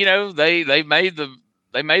they made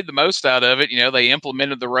the most out of it. They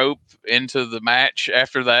implemented the rope into the match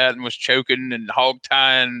after that and was choking and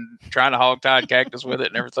trying to hog tie Cactus with it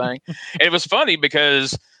and everything. And it was funny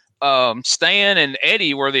because Stan and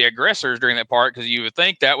Eddie were the aggressors during that part, because you would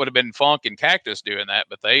think that would have been Funk and Cactus doing that,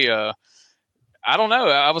 but they I don't know.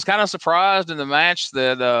 I was kind of surprised in the match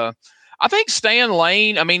that I think Stan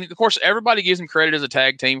Lane, I mean, of course, everybody gives him credit as a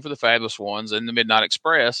tag team for the Fabulous Ones and the Midnight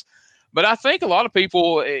Express, but I think a lot of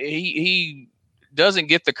people, he doesn't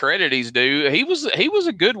get the credit he's due. He was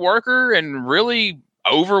a good worker and really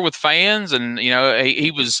over with fans, and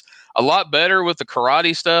he was a lot better with the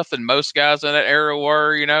karate stuff than most guys in that era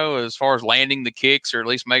were, as far as landing the kicks or at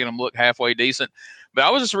least making them look halfway decent. But I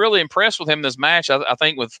was just really impressed with him in this match. I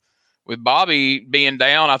think with Bobby being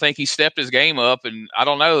down, I think he stepped his game up, and I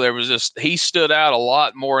don't know, he stood out a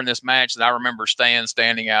lot more in this match than I remember Stan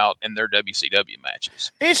standing out in their WCW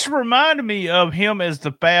matches. It's reminded me of him as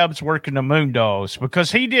the Fabs working the Moondogs,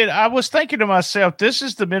 because I was thinking to myself, this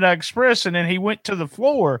is the Midnight Express, and then he went to the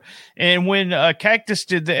floor, and when Cactus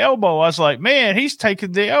did the elbow, I was like, man, he's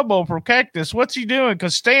taking the elbow from Cactus. What's he doing?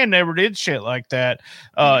 Because Stan never did shit like that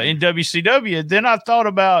in WCW. Then I thought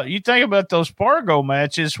about, you think about those Fargo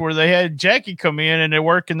matches where they had Jackie come in and they're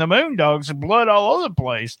working the Moondogs and blood all over the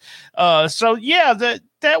place. So yeah,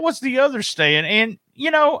 that was the other Stan. And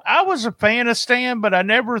I was a fan of Stan, but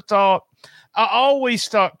I always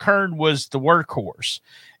thought Kern was the workhorse.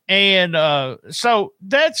 And so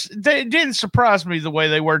it didn't surprise me the way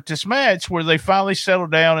they worked this match, where they finally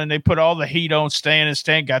settled down and they put all the heat on Stan, and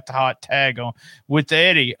Stan got the hot tag on with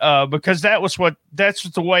Eddie, because that's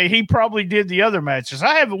the way he probably did the other matches.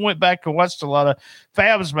 I haven't went back and watched a lot of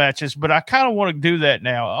Fabs matches, but I kind of want to do that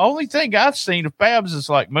now. The only thing I've seen of Fabs is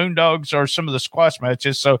like Moondogs or some of the squash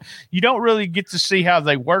matches, so you don't really get to see how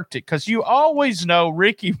they worked it, because you always know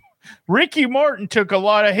Ricky Martin took a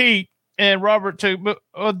lot of heat, and Robert took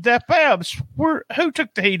that Fabs. Who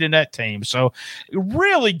took the heat in that team? So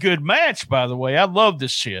really good match, by the way. I love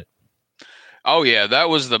this shit. Oh yeah, that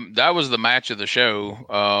was the match of the show.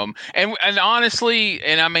 And honestly,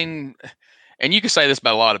 and I mean, and you can say this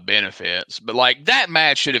about a lot of benefits, but like that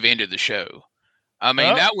match should have ended the show. I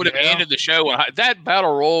mean, that would have ended the show. That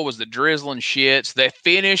battle royal was the drizzling shits. That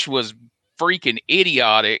finish was freaking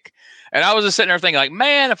idiotic. And I was just sitting there thinking, like,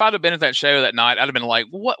 man, if I'd have been at that show that night, I'd have been like,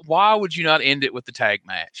 what? Why would you not end it with the tag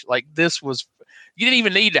match? Like, you didn't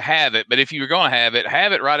even need to have it. But if you were going to have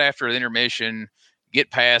it right after the intermission,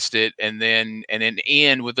 get past it, and then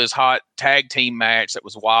end with this hot tag team match that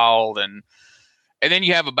was wild. And then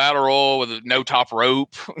you have a battle royal with no top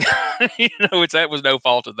rope, that was no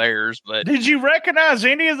fault of theirs. But did you recognize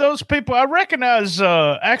any of those people? I recognize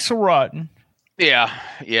Axel Rotten. Yeah.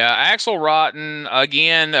 Axel Rotten,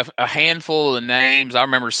 again, a handful of the names I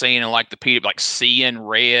remember seeing in like like Seeing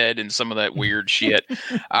Red and some of that weird shit.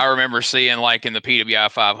 I remember seeing like in the PWI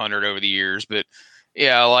 500 over the years, but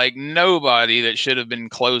yeah, like nobody that should have been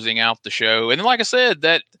closing out the show. And like I said,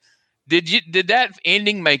 did that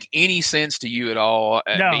ending make any sense to you at all?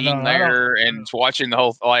 Being there and watching the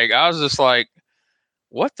whole, like, I was just like,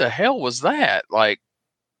 what the hell was that? Like,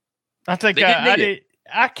 I think I did.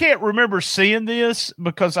 I can't remember seeing this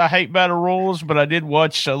because I hate battle royals, but I did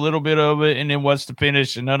watch a little bit of it and then watch the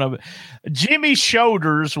finish and none of it. Jimmy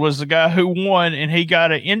Shoulders was the guy who won, and he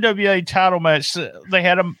got an NWA title match. They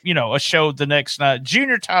had a show the next night,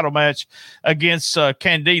 junior title match against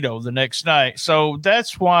Candido the next night. So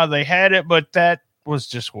that's why they had it, but that was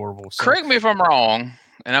just horrible. So, correct me if I'm wrong,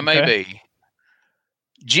 and I may be.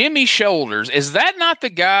 Jimmy Shoulders, is that not the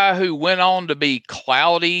guy who went on to be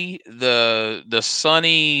Cloudy, the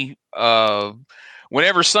Sonny?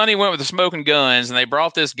 Whenever Sonny went with the smoking guns, and they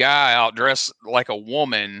brought this guy out dressed like a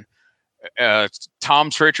woman,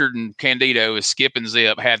 Tom Pritchard and Candido is Skip and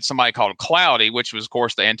Zip had somebody called Cloudy, which was of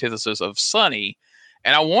course the antithesis of Sonny,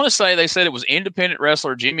 And I want to say they said it was independent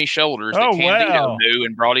wrestler Jimmy Shoulders that Candido knew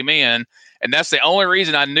and brought him in. And that's the only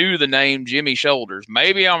reason I knew the name Jimmy Shoulders.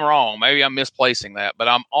 Maybe I'm wrong. Maybe I'm misplacing that, but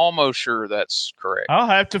I'm almost sure that's correct. I'll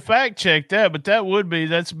have to fact check that, but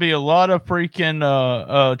that's be a lot of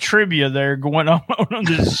freaking trivia there going on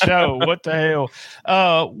this show. What the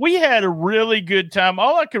hell? We had a really good time.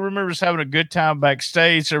 All I can remember is having a good time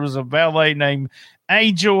backstage. There was a valet named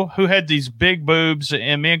Angel who had these big boobs,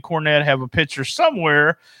 and me and Cornette have a picture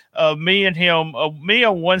somewhere of me and him, me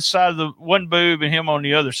on one side of the one boob and him on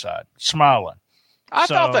the other side, smiling. I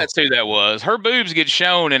thought that's who that was. Her boobs get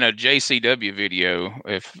shown in a JCW video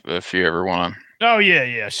if you ever want to. Oh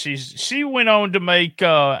yeah. She went on to make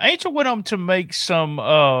Angel went on to make some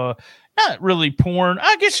not really porn.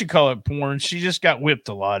 I guess you call it porn. She just got whipped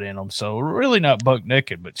a lot in them. So really not buck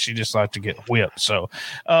naked, but she just liked to get whipped. So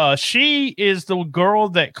she is the girl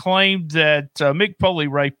that claimed that Mick Foley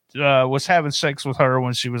was having sex with her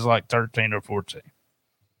when she was like 13 or 14.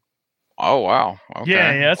 Oh wow! Okay.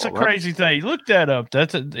 Yeah, that's a crazy thing. Look that up.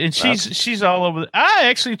 She's all over. I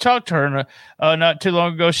actually talked to her not too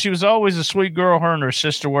long ago. She was always a sweet girl. Her and her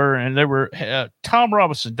sister were, and they were. Tom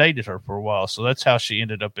Robinson dated her for a while, so that's how she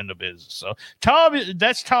ended up in the business. So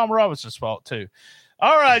that's Tom Robinson's fault too.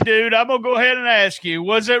 All right, dude, I'm gonna go ahead and ask you: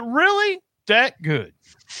 was it really that good?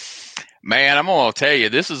 Man, I'm gonna tell you,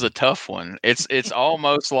 this is a tough one. It's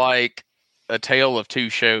almost like a tale of two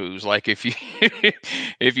shows. Like if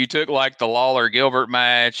you took like the Lawler Gilbert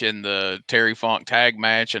match and the Terry Funk tag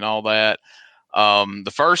match and all that,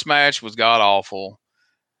 the first match was god awful.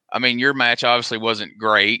 I mean, your match obviously wasn't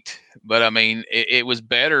great, but I mean, it was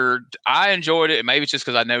better. I enjoyed it. Maybe it's just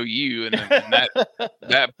because I know you and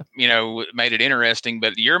that made it interesting.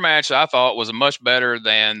 But your match, I thought, was much better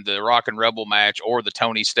than the Rock and Rebel match or the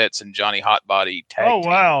Tony Stetson Johnny Hotbody tag. Oh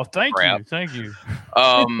wow! Thank you.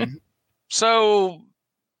 So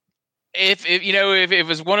if it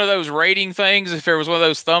was one of those rating things, if there was one of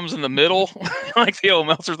those thumbs in the middle, like the old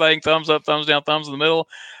Meltzer thing, thumbs up, thumbs down, thumbs in the middle,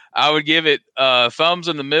 I would give it thumbs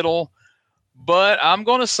in the middle. But I'm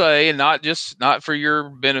going to say, and not for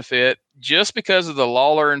your benefit, just because of the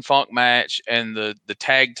Lawler and Funk match and the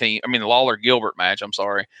tag team, the Lawler Gilbert match, I'm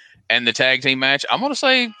sorry, and the tag team match, I'm going to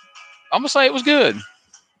say it was good.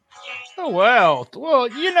 Oh wow. Well,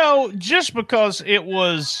 just because it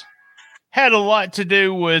had a lot to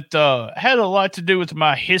do with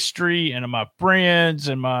my history and my friends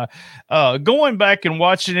and my going back and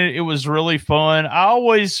watching it. It was really fun.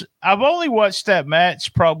 I've only watched that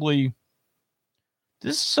match probably.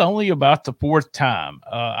 This is only about the fourth time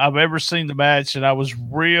I've ever seen the match, and I was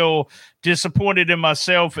real disappointed in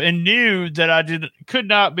myself and knew that I could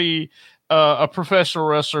not be a professional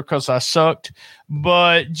wrestler because I sucked.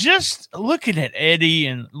 But just looking at Eddie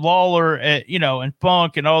and Lawler, and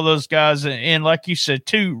Funk and all those guys, and like you said,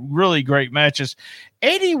 two really great matches.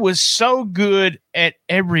 Eddie was so good at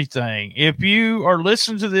everything. If you are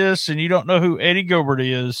listening to this and you don't know who Eddie Gilbert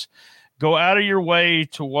is, go out of your way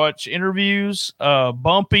to watch interviews,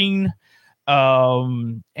 bumping,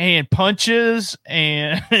 and punches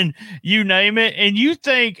and you name it. And you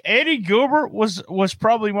think Eddie Gilbert was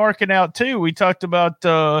probably marking out too. We talked about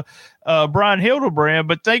Brian Hildebrand,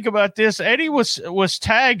 but think about this. Eddie was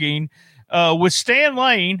tagging with Stan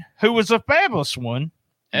Lane, who was a fabulous one.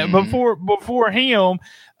 Before him,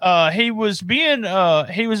 he was being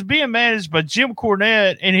managed by Jim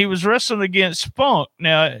Cornette, and he was wrestling against Funk.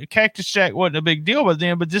 Now, Cactus Jack wasn't a big deal by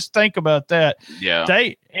then, but just think about that. Yeah,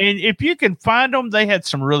 and if you can find them, they had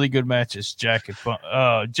some really good matches. Jack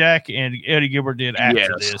and Eddie Gilbert did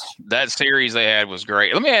after this. That series they had was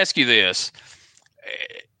great. Let me ask you this: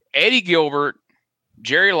 Eddie Gilbert,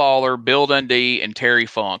 Jerry Lawler, Bill Dundee, and Terry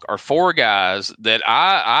Funk are four guys that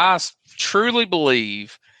I truly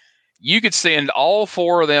believe you could send all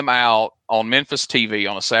four of them out on Memphis TV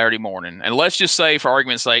on a Saturday morning. And let's just say, for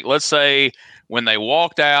argument's sake, let's say when they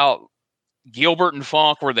walked out, Gilbert and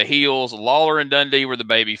Funk were the heels, Lawler and Dundee were the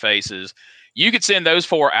baby faces. You could send those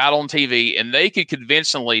four out on TV and they could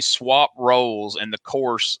convincingly swap roles in the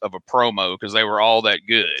course of a promo because they were all that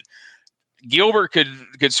good. Gilbert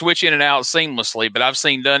could switch in and out seamlessly, but I've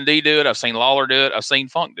seen Dundee do it. I've seen Lawler do it. I've seen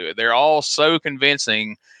Funk do it. They're all so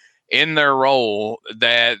convincing in their role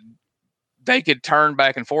that they could turn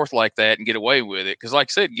back and forth like that and get away with it. Because like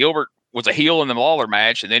I said, Gilbert was a heel in the Lawler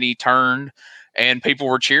match, and then he turned and people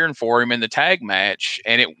were cheering for him in the tag match,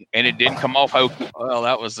 and it didn't come off. Well,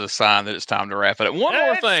 that was a sign that it's time to wrap it up. One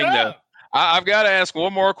more thing, though. I've got to ask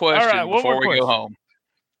one more question before we go home.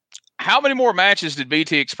 How many more matches did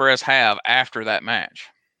BT Express have after that match?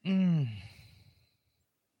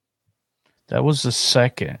 That was the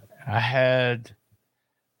second. I had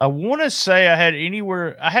I want to say I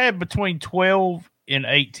had between 12 and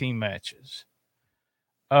 18 matches.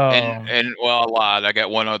 And well, I lied. I got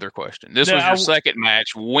one other question. This was your second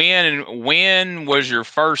match. When was your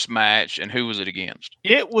first match, and who was it against?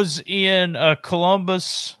 It was in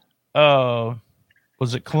Columbus.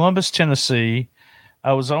 Was it Columbus, Tennessee?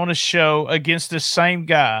 I was on a show against this same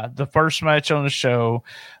guy. The first match on the show,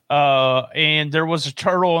 and there was a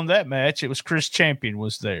turtle in that match. It was Chris Champion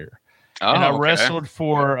was there. And I wrestled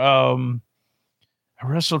for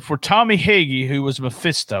Tommy Hagee, who was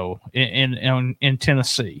Mephisto in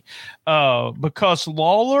Tennessee, because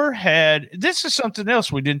Lawler had. This is something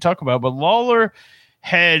else we didn't talk about, but Lawler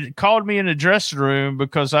had called me in the dressing room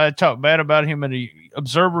because I had talked bad about him in the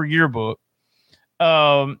Observer yearbook,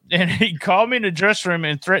 and he called me in the dressing room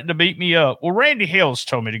and threatened to beat me up. Well, Randy Hales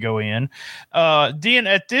told me to go in. Then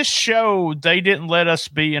at this show, they didn't let us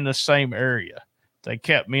be in the same area. They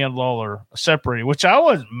kept me and Lawler separated, which I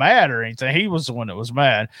wasn't mad or anything. He was the one that was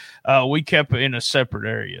mad. We kept it in a separate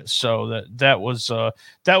area. So that was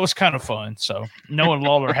kind of fun. So knowing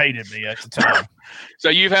Lawler hated me at the time. So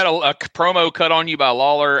you've had a promo cut on you by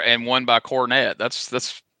Lawler and one by Cornette.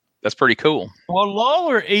 That's pretty cool. Well,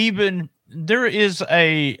 Lawler it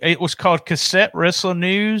was called Cassette Wrestling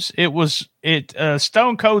News.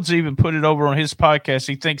 Stone Cold's even put it over on his podcast.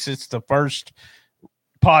 He thinks it's the first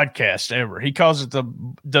podcast ever. He calls it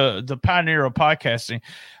the pioneer of podcasting.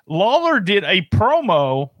 Lawler did a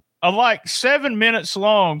promo like 7 minutes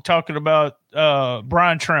long talking about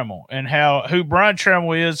Brian Tremmel and who Brian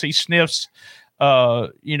Tremmel is. He sniffs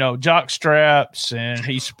jock straps and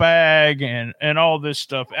he spag and all this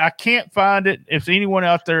stuff. I can't find it. If anyone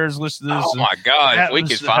out there is listening to this, oh my god, if we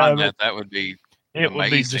could find that would be amazing.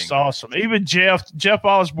 Would be just awesome. Even Jeff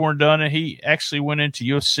Osborne done it. He actually went into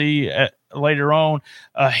UFC later on.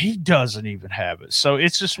 He doesn't even have it. So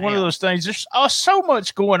it's just one of those things. There's so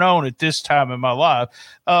much going on at this time in my life.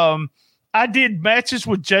 I did matches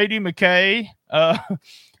with JD McKay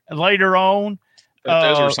later on.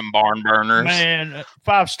 Those were some barn burners. Man,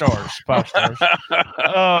 5 stars. 5 stars.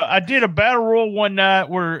 I did a battle royal one night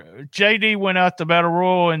where JD went out the battle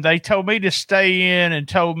royal and they told me to stay in and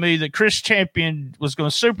told me that Chris Champion was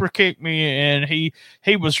going to super kick me and he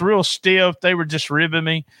was real stiff. They were just ribbing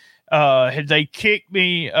me. They kicked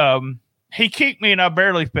me. He kicked me and I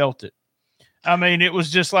barely felt it. I mean, it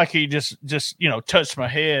was just like he just touched my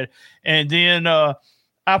head. And then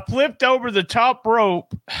I flipped over the top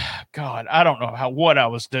rope. God, I don't know what I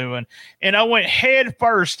was doing. And I went head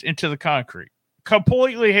first into the concrete,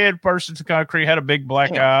 completely head first into concrete, had a big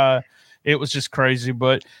black eye. It was just crazy.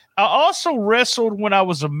 But I also wrestled when I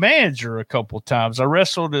was a manager a couple of times. I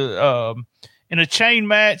wrestled in a chain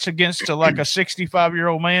match against like a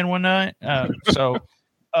 65-year-old man one night. And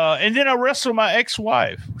then I wrestled my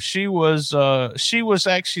ex-wife. She was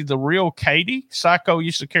actually the real Katie. Psycho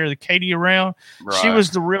used to carry the Katie around. Right. She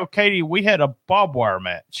was the real Katie. We had a barbed wire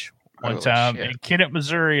match one time in Kennett,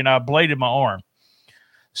 Missouri, and I bladed my arm.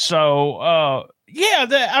 So,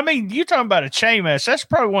 you're talking about a chain match. That's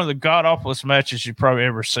probably one of the god-awfulest matches you've probably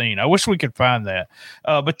ever seen. I wish we could find that.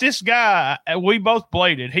 But this guy, we both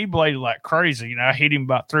bladed. He bladed like crazy. I hit him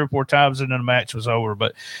about 3 or 4 times, and then the match was over.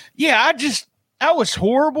 But, yeah, I was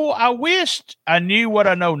horrible. I wished I knew what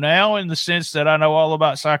I know now in the sense that I know all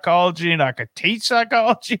about psychology and I could teach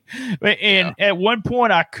psychology. And at one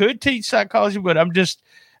point I could teach psychology, but I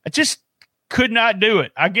just could not do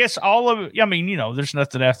it. I guess all of it. I mean, there's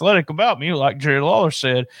nothing athletic about me, like Jerry Lawler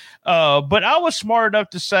said. But I was smart enough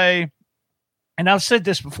to say, and I've said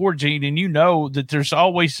this before, Gene, and that there's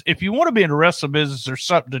always, if you want to be in the wrestling business, there's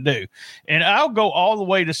something to do. And I'll go all the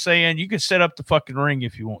way to saying you can set up the fucking ring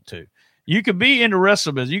if you want to. You can be in the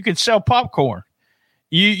wrestling business. You can sell popcorn.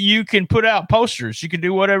 You can put out posters. You can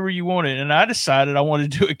do whatever you wanted. And I decided I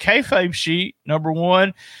wanted to do a kayfabe sheet, number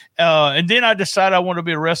one. And then I decided I wanted to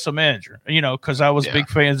be a wrestling manager, because I was big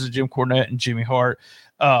fans of Jim Cornette and Jimmy Hart.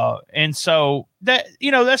 And so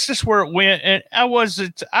that's just where it went. And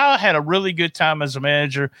I had a really good time as a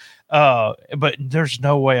manager. But there's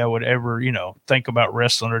no way I would ever, think about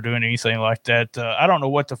wrestling or doing anything like that. I don't know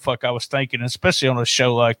what the fuck I was thinking, especially on a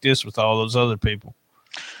show like this with all those other people.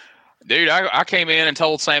 Dude, I came in and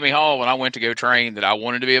told Sammy Hall when I went to go train that I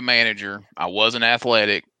wanted to be a manager. I wasn't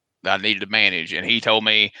athletic. I needed to manage. And he told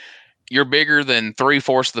me, you're bigger than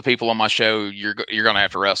 3/4 of the people on my show. You're going to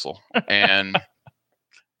have to wrestle. And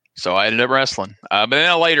so I ended up wrestling. But then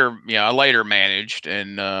I later managed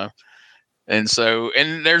and so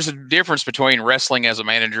there's a difference between wrestling as a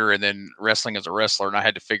manager and then wrestling as a wrestler. And I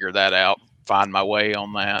had to figure that out. find my way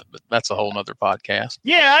on that, but that's a whole nother podcast.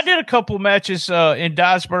 Yeah, I did a couple of matches in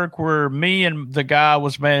Dyersburg where me and the guy I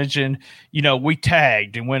was managing, we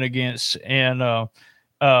tagged and went against, and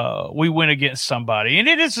we went against somebody, and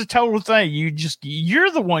it is a total thing.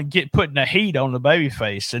 You're the one putting the heat on the baby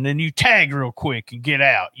face, and then you tag real quick and get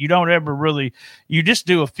out. You don't ever really, you just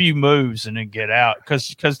do a few moves and then get out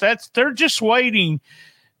because they're just waiting.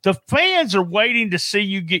 The fans are waiting to see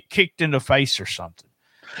you get kicked in the face or something.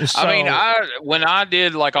 So, I mean, when I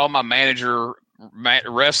did like all my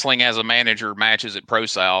wrestling as a manager matches at Pro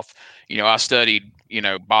South, I studied,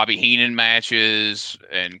 Bobby Heenan matches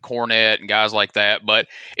and Cornette and guys like that, but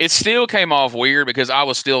it still came off weird because I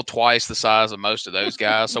was still twice the size of most of those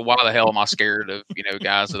guys. So why the hell am I scared of,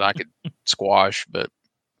 guys that I could squash? But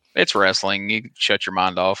it's wrestling. You can shut your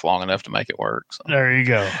mind off long enough to make it work. So. There you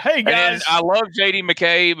go. Hey guys, and I love JD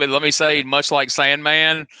McKay, but let me say, much like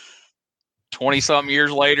Sandman, 20-something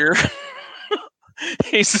years later,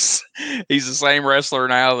 he's the same wrestler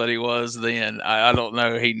now that he was then. I don't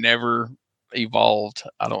know. He never evolved.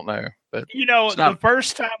 I don't know. But the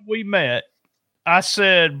first time we met, I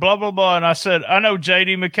said blah blah blah, and I said I know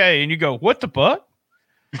JD McKay, and you go, what the fuck?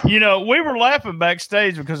 We were laughing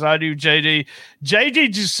backstage because I knew JD.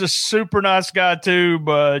 JD just a super nice guy too,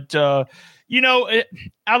 but I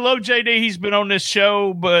love JD. He's been on this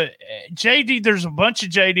show, but JD, there's a bunch of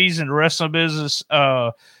JDs in the wrestling business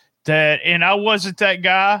and I wasn't that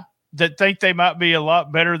guy that think they might be a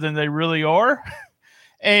lot better than they really are.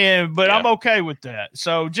 But I'm okay with that.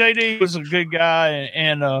 So JD was a good guy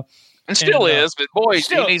and still is, but boy,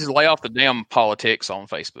 he needs to lay off the damn politics on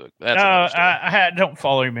Facebook. That's I don't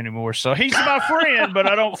follow him anymore. So he's my friend, but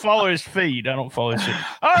I don't follow his feed. All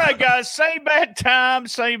right, guys, same bad time,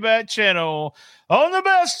 same bad channel on the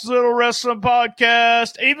best little wrestling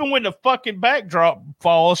podcast. Even when the fucking backdrop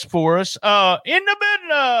falls for us, in the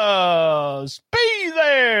business, be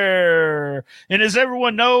there. And as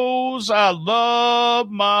everyone knows, I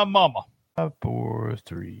love my mama. 5, 4,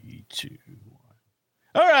 3, 2.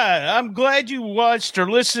 All right, I'm glad you watched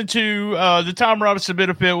or listened to the Tom Robinson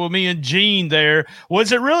Benefit with me and Gene there.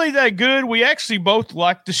 Was it really that good? We actually both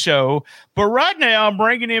liked the show, but right now I'm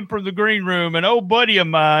bringing in from the green room an old buddy of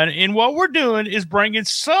mine, and what we're doing is bringing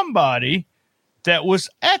somebody that was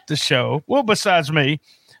at the show, well, besides me.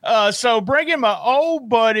 So bringing my old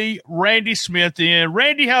buddy Randy Smith in.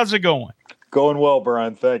 Randy, how's it going? Going well,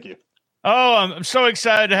 Brian. Thank you. Oh, I'm so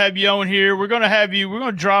excited to have you on here. We're going to have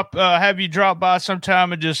you drop by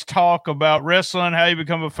sometime and just talk about wrestling, how you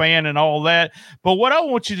become a fan and all that. But what I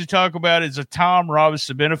want you to talk about is a Tom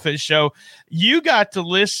Robinson Benefit show. You got to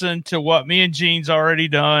listen to what me and Gene's already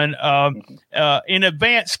done in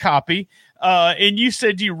advance copy. And you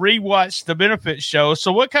said you rewatched the Benefit show.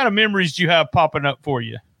 So what kind of memories do you have popping up for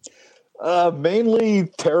you?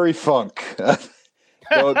 Mainly Terry Funk.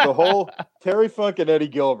 The whole Terry Funk and Eddie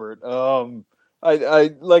Gilbert.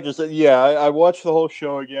 I like I said, I watched the whole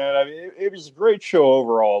show again. I mean, it was a great show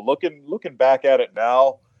overall. Looking back at it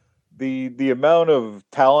now, the amount of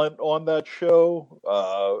talent on that show,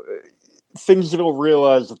 things you don't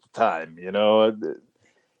realize at the time.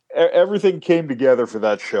 Everything came together for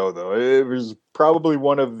that show, though. It was probably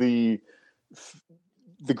one of the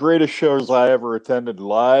greatest shows I ever attended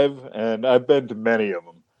live, and I've been to many of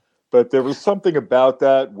them. But there was something about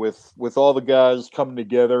that with all the guys coming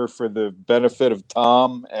together for the benefit of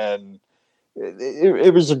Tom, and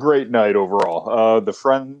it was a great night overall. The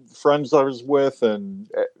friends I was with, and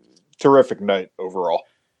terrific night overall.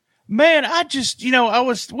 Man, I just,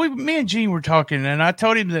 me and Gene were talking, and I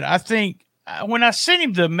told him that I think when I sent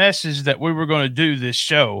him the message that we were going to do this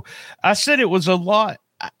show, I said it was a lot.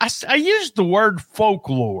 I used the word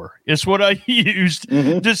folklore is what I used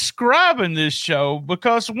describing this show,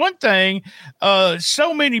 because one thing,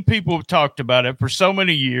 so many people have talked about it for so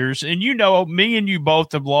many years. And, me and you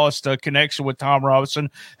both have lost a connection with Tom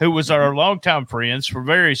Robinson, who was our longtime friends for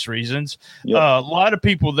various reasons. Yep. A lot of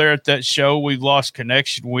people there at that show we've lost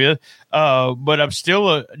connection with, but I'm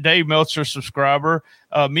still a Dave Meltzer subscriber.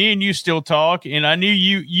 Me and you still talk, and I knew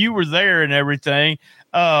you were there and everything.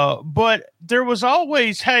 But there was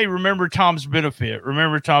always, hey, remember Tom's Benefit.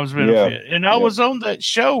 Yeah. And I was on that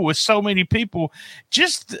show with so many people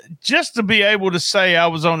just to be able to say I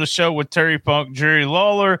was on the show with Terry Funk, Jerry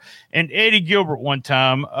Lawler, and Eddie Gilbert one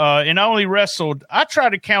time. And I only wrestled, I tried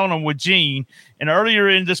to count them with Gene. And earlier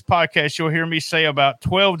in this podcast, you'll hear me say about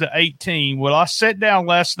 12 to 18. Well, I sat down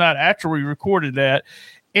last night after we recorded that,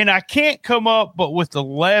 and I can't come up but with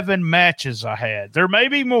 11 matches I had. There may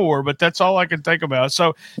be more, but that's all I can think about.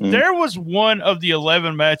 So there was one of the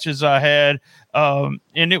 11 matches I had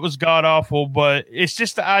and it was god awful. But it's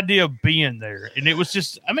just the idea of being there, and it was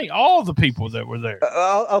just, I mean, all the people that were there.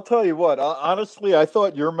 I'll tell you what. Honestly, I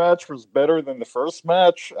thought your match was better than the first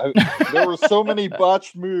match. There were so many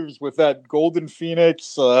botched moves with that Golden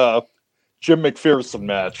Phoenix Jim McPherson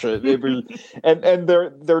match. And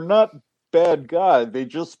they're not bad guys. They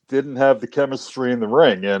just didn't have the chemistry in the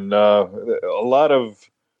ring, and a lot of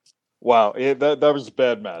that was a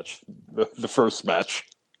bad match. The first match.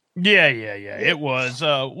 Yeah. It was.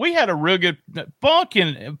 We had a real good Funk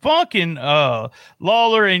and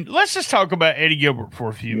Lawler, and let's just talk about Eddie Gilbert for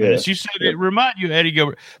a few minutes. You said it reminded you of Eddie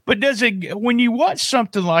Gilbert, but does it, when you watch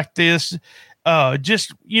something like this,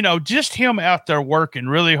 just him out there working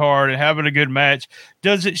really hard and having a good match,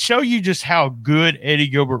 does it show you just how good Eddie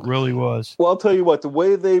Gilbert really was? Well, I'll tell you what, the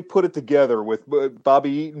way they put it together with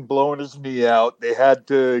Bobby Eaton blowing his knee out, they had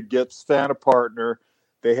to get Stan a partner.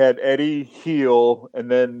 They had Eddie heel,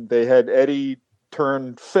 and then they had Eddie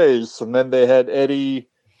turn face, and then they had Eddie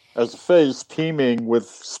as a face teaming with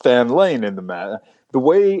Stan Lane in the match. The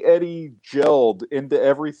way Eddie gelled into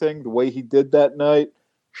everything, the way he did that night,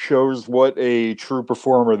 shows what a true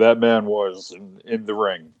performer that man was in the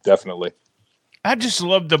ring. Definitely. I just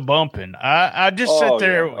love the bumping. I just sit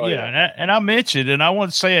there, and I mentioned, and I want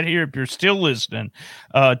to say it here if you're still listening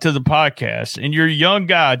to the podcast and you're a young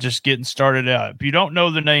guy just getting started out. If you don't know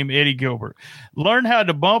the name Eddie Gilbert, learn how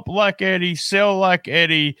to bump like Eddie, sell like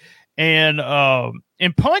Eddie, and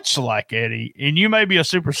punch like Eddie, and you may be a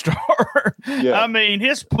superstar. I mean,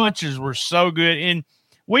 his punches were so good. And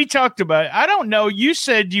we talked about it. I don't know. You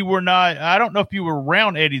said you were not. I don't know if you were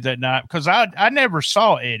around Eddie that night because I never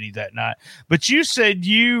saw Eddie that night. But you said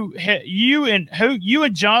you and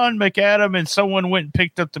John McAdam and someone went and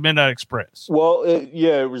picked up the Midnight Express. Well,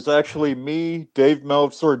 it was actually me, Dave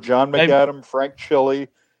Meltzer, John McAdam, Frank Chili,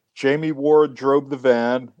 Jamie Ward drove the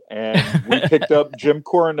van, and we picked up Jim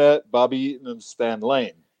Cornette, Bobby Eaton, and Stan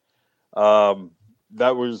Lane. We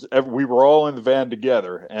were all in the van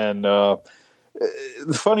together, and the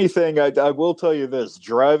funny thing, I will tell you this,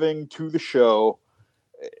 driving to the show,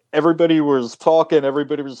 everybody was talking,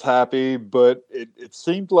 everybody was happy, but it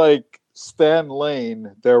seemed like Stan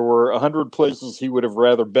Lane, there were 100 places he would have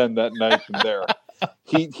rather been that night than there.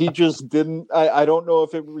 He just didn't, I don't know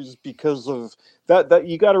if it was because of that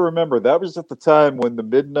you got to remember, that was at the time when the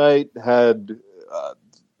Midnight had,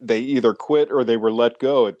 they either quit or they were let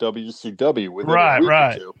go at WCW within a week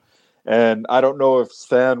or two. And I don't know if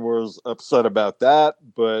Stan was upset about that,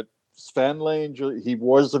 but Stan Lane, he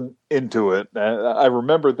wasn't into it. And I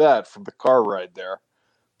remember that from the car ride there.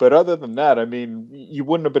 But other than that, I mean, you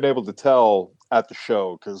wouldn't have been able to tell at the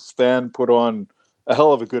show because Stan put on a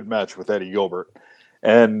hell of a good match with Eddie Gilbert.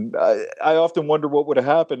 And I often wonder what would have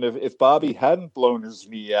happened if Bobby hadn't blown his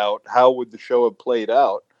knee out. How would the show have played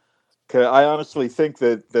out? I honestly think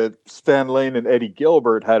that Stan Lane and Eddie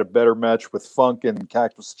Gilbert had a better match with Funk and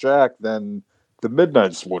Cactus Jack than the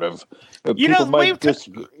Midnights would have. People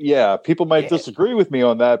might disagree with me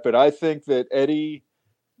on that, but I think that Eddie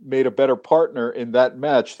made a better partner in that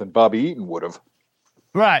match than Bobby Eaton would have.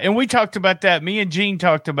 Right, and we talked about that. Me and Gene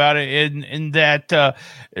talked about it, in that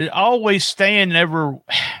always Stan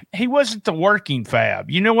he wasn't the working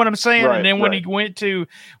Fab. You know what I'm saying? Right, and then when he went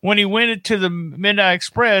into the Midnight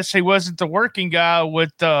Express, he wasn't the working guy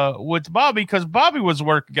with Bobby because Bobby was the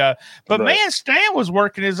working guy. But man, Stan was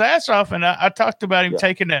working his ass off, and I talked about him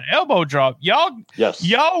taking that elbow drop.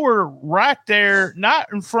 Y'all were right there,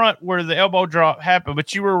 not in front where the elbow drop happened,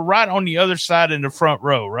 but you were right on the other side in the front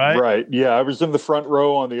row, right? Right. Yeah, I was in the front row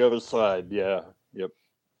on the other side. Yeah. Yep.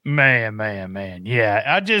 Man. Yeah.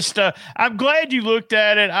 I just, I'm glad you looked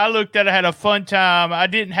at it. I looked at it, had a fun time. I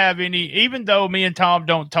didn't have any, even though me and Tom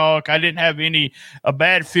don't talk, I didn't have any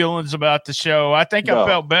bad feelings about the show. I think I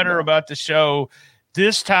felt better about the show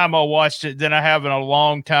this time I watched it than I have in a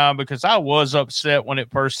long time because I was upset when it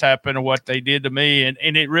first happened and what they did to me.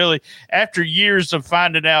 And it really, after years of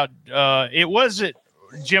finding out, it wasn't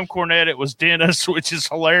Jim Cornette, it was Dennis, which is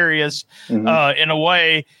hilarious in a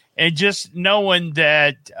way. And just knowing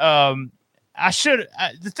that the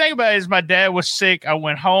thing about it is my dad was sick. I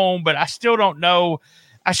went home, but I still don't know.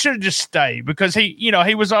 I should have just stayed because he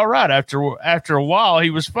was all right after a while. He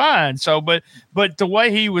was fine. So, but the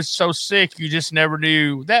way he was so sick, you just never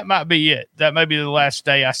knew. That might be it. That may be the last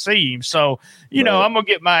day I see him. So, I'm going to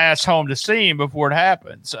get my ass home to see him before it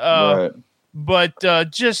happens.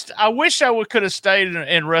 But just, I wish I could have stayed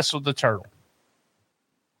and wrestled the Turtle.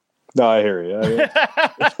 No, I hear you.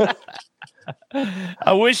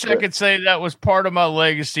 I wish I could say that was part of my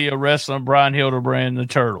legacy of wrestling Brian Hildebrand and the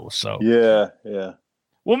Turtle. So yeah.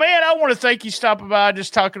 Well, man, I want to thank you stopping by,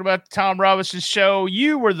 just talking about the Tom Robinson show.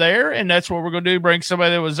 You were there, and that's what we're going to do, bring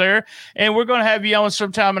somebody that was there. And we're going to have you on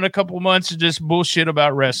sometime in a couple of months to just bullshit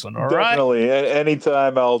about wrestling, all right? Definitely.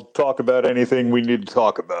 Anytime I'll talk about anything we need to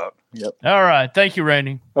talk about. Yep. All right. Thank you,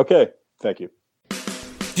 Randy. Okay. Thank you.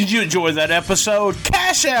 Did you enjoy that episode?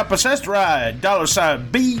 Cash App us, that's right.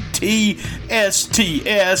 $BTSTS.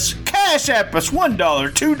 Cash App us $1,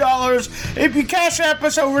 $2. If you Cash App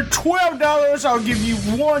us over $12, I'll give you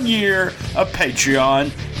 1 year of Patreon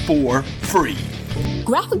for free.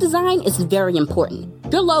 Graphic design is very important.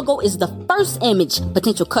 Your logo is the first image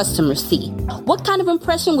potential customers see. What kind of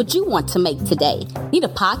impression would you want to make today? Need a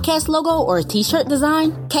podcast logo or a t-shirt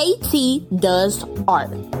design? KT does art.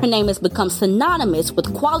 Her name has become synonymous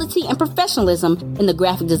with quality and professionalism in the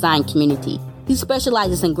graphic design community. She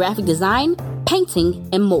specializes in graphic design, painting,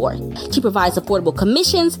 and more. She provides affordable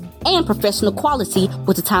commissions and professional quality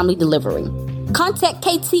with a timely delivery. Contact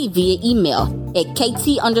KT via email at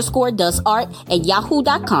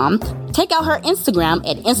kt_doesart@yahoo.com. Check out her Instagram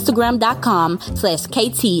at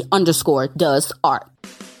instagram.com/kt_doesart.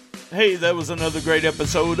 Hey, that was another great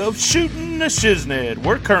episode of Shooting the Shiznit.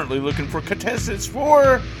 We're currently looking for contestants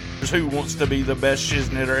for Who Wants to Be the Best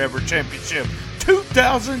Shiznitter Ever Championship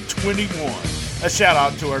 2021. A shout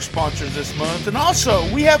out to our sponsors this month. And also,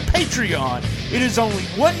 we have Patreon. It is only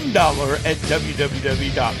 $1 at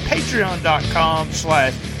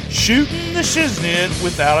www.patreon.com/shootingtheshiznit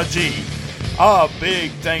without a G. A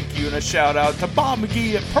big thank you and a shout out to Bob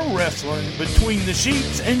McGee at Pro Wrestling Between the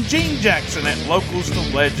Sheets and Gene Jackson at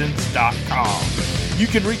localstolegends.com. You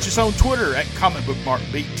can reach us on Twitter at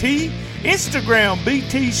comicbookmarkbt, Instagram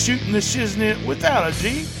BT Shooting the Shiznit without a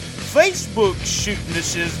G, Facebook Shooting the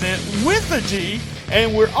Shiznit with a G,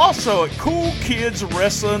 and we're also at Cool Kids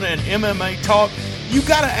Wrestling and MMA Talk. You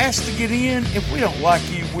gotta ask to get in. If we don't like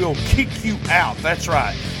you, we'll kick you out. That's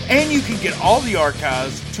right. And you can get all the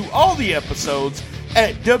archives to all the episodes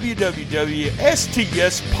at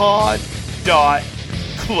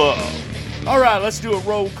www.stspod.club. All right, let's do a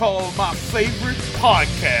roll call of my favorite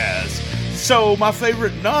podcast. So my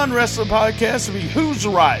favorite non-wrestling podcast would be Who's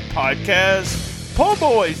Right Podcast, Po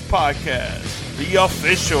Boys Podcast, The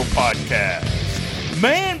Official Podcast,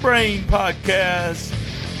 Man Brain Podcast,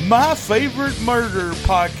 My Favorite Murder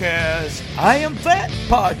Podcast, I Am Fat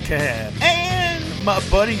Podcast, and my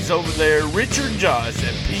buddies over there, Richard Josh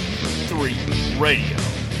at P3 Radio.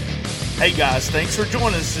 Hey guys, thanks for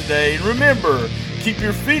joining us today. And remember, keep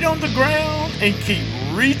your feet on the ground and keep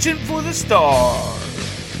reaching for the stars.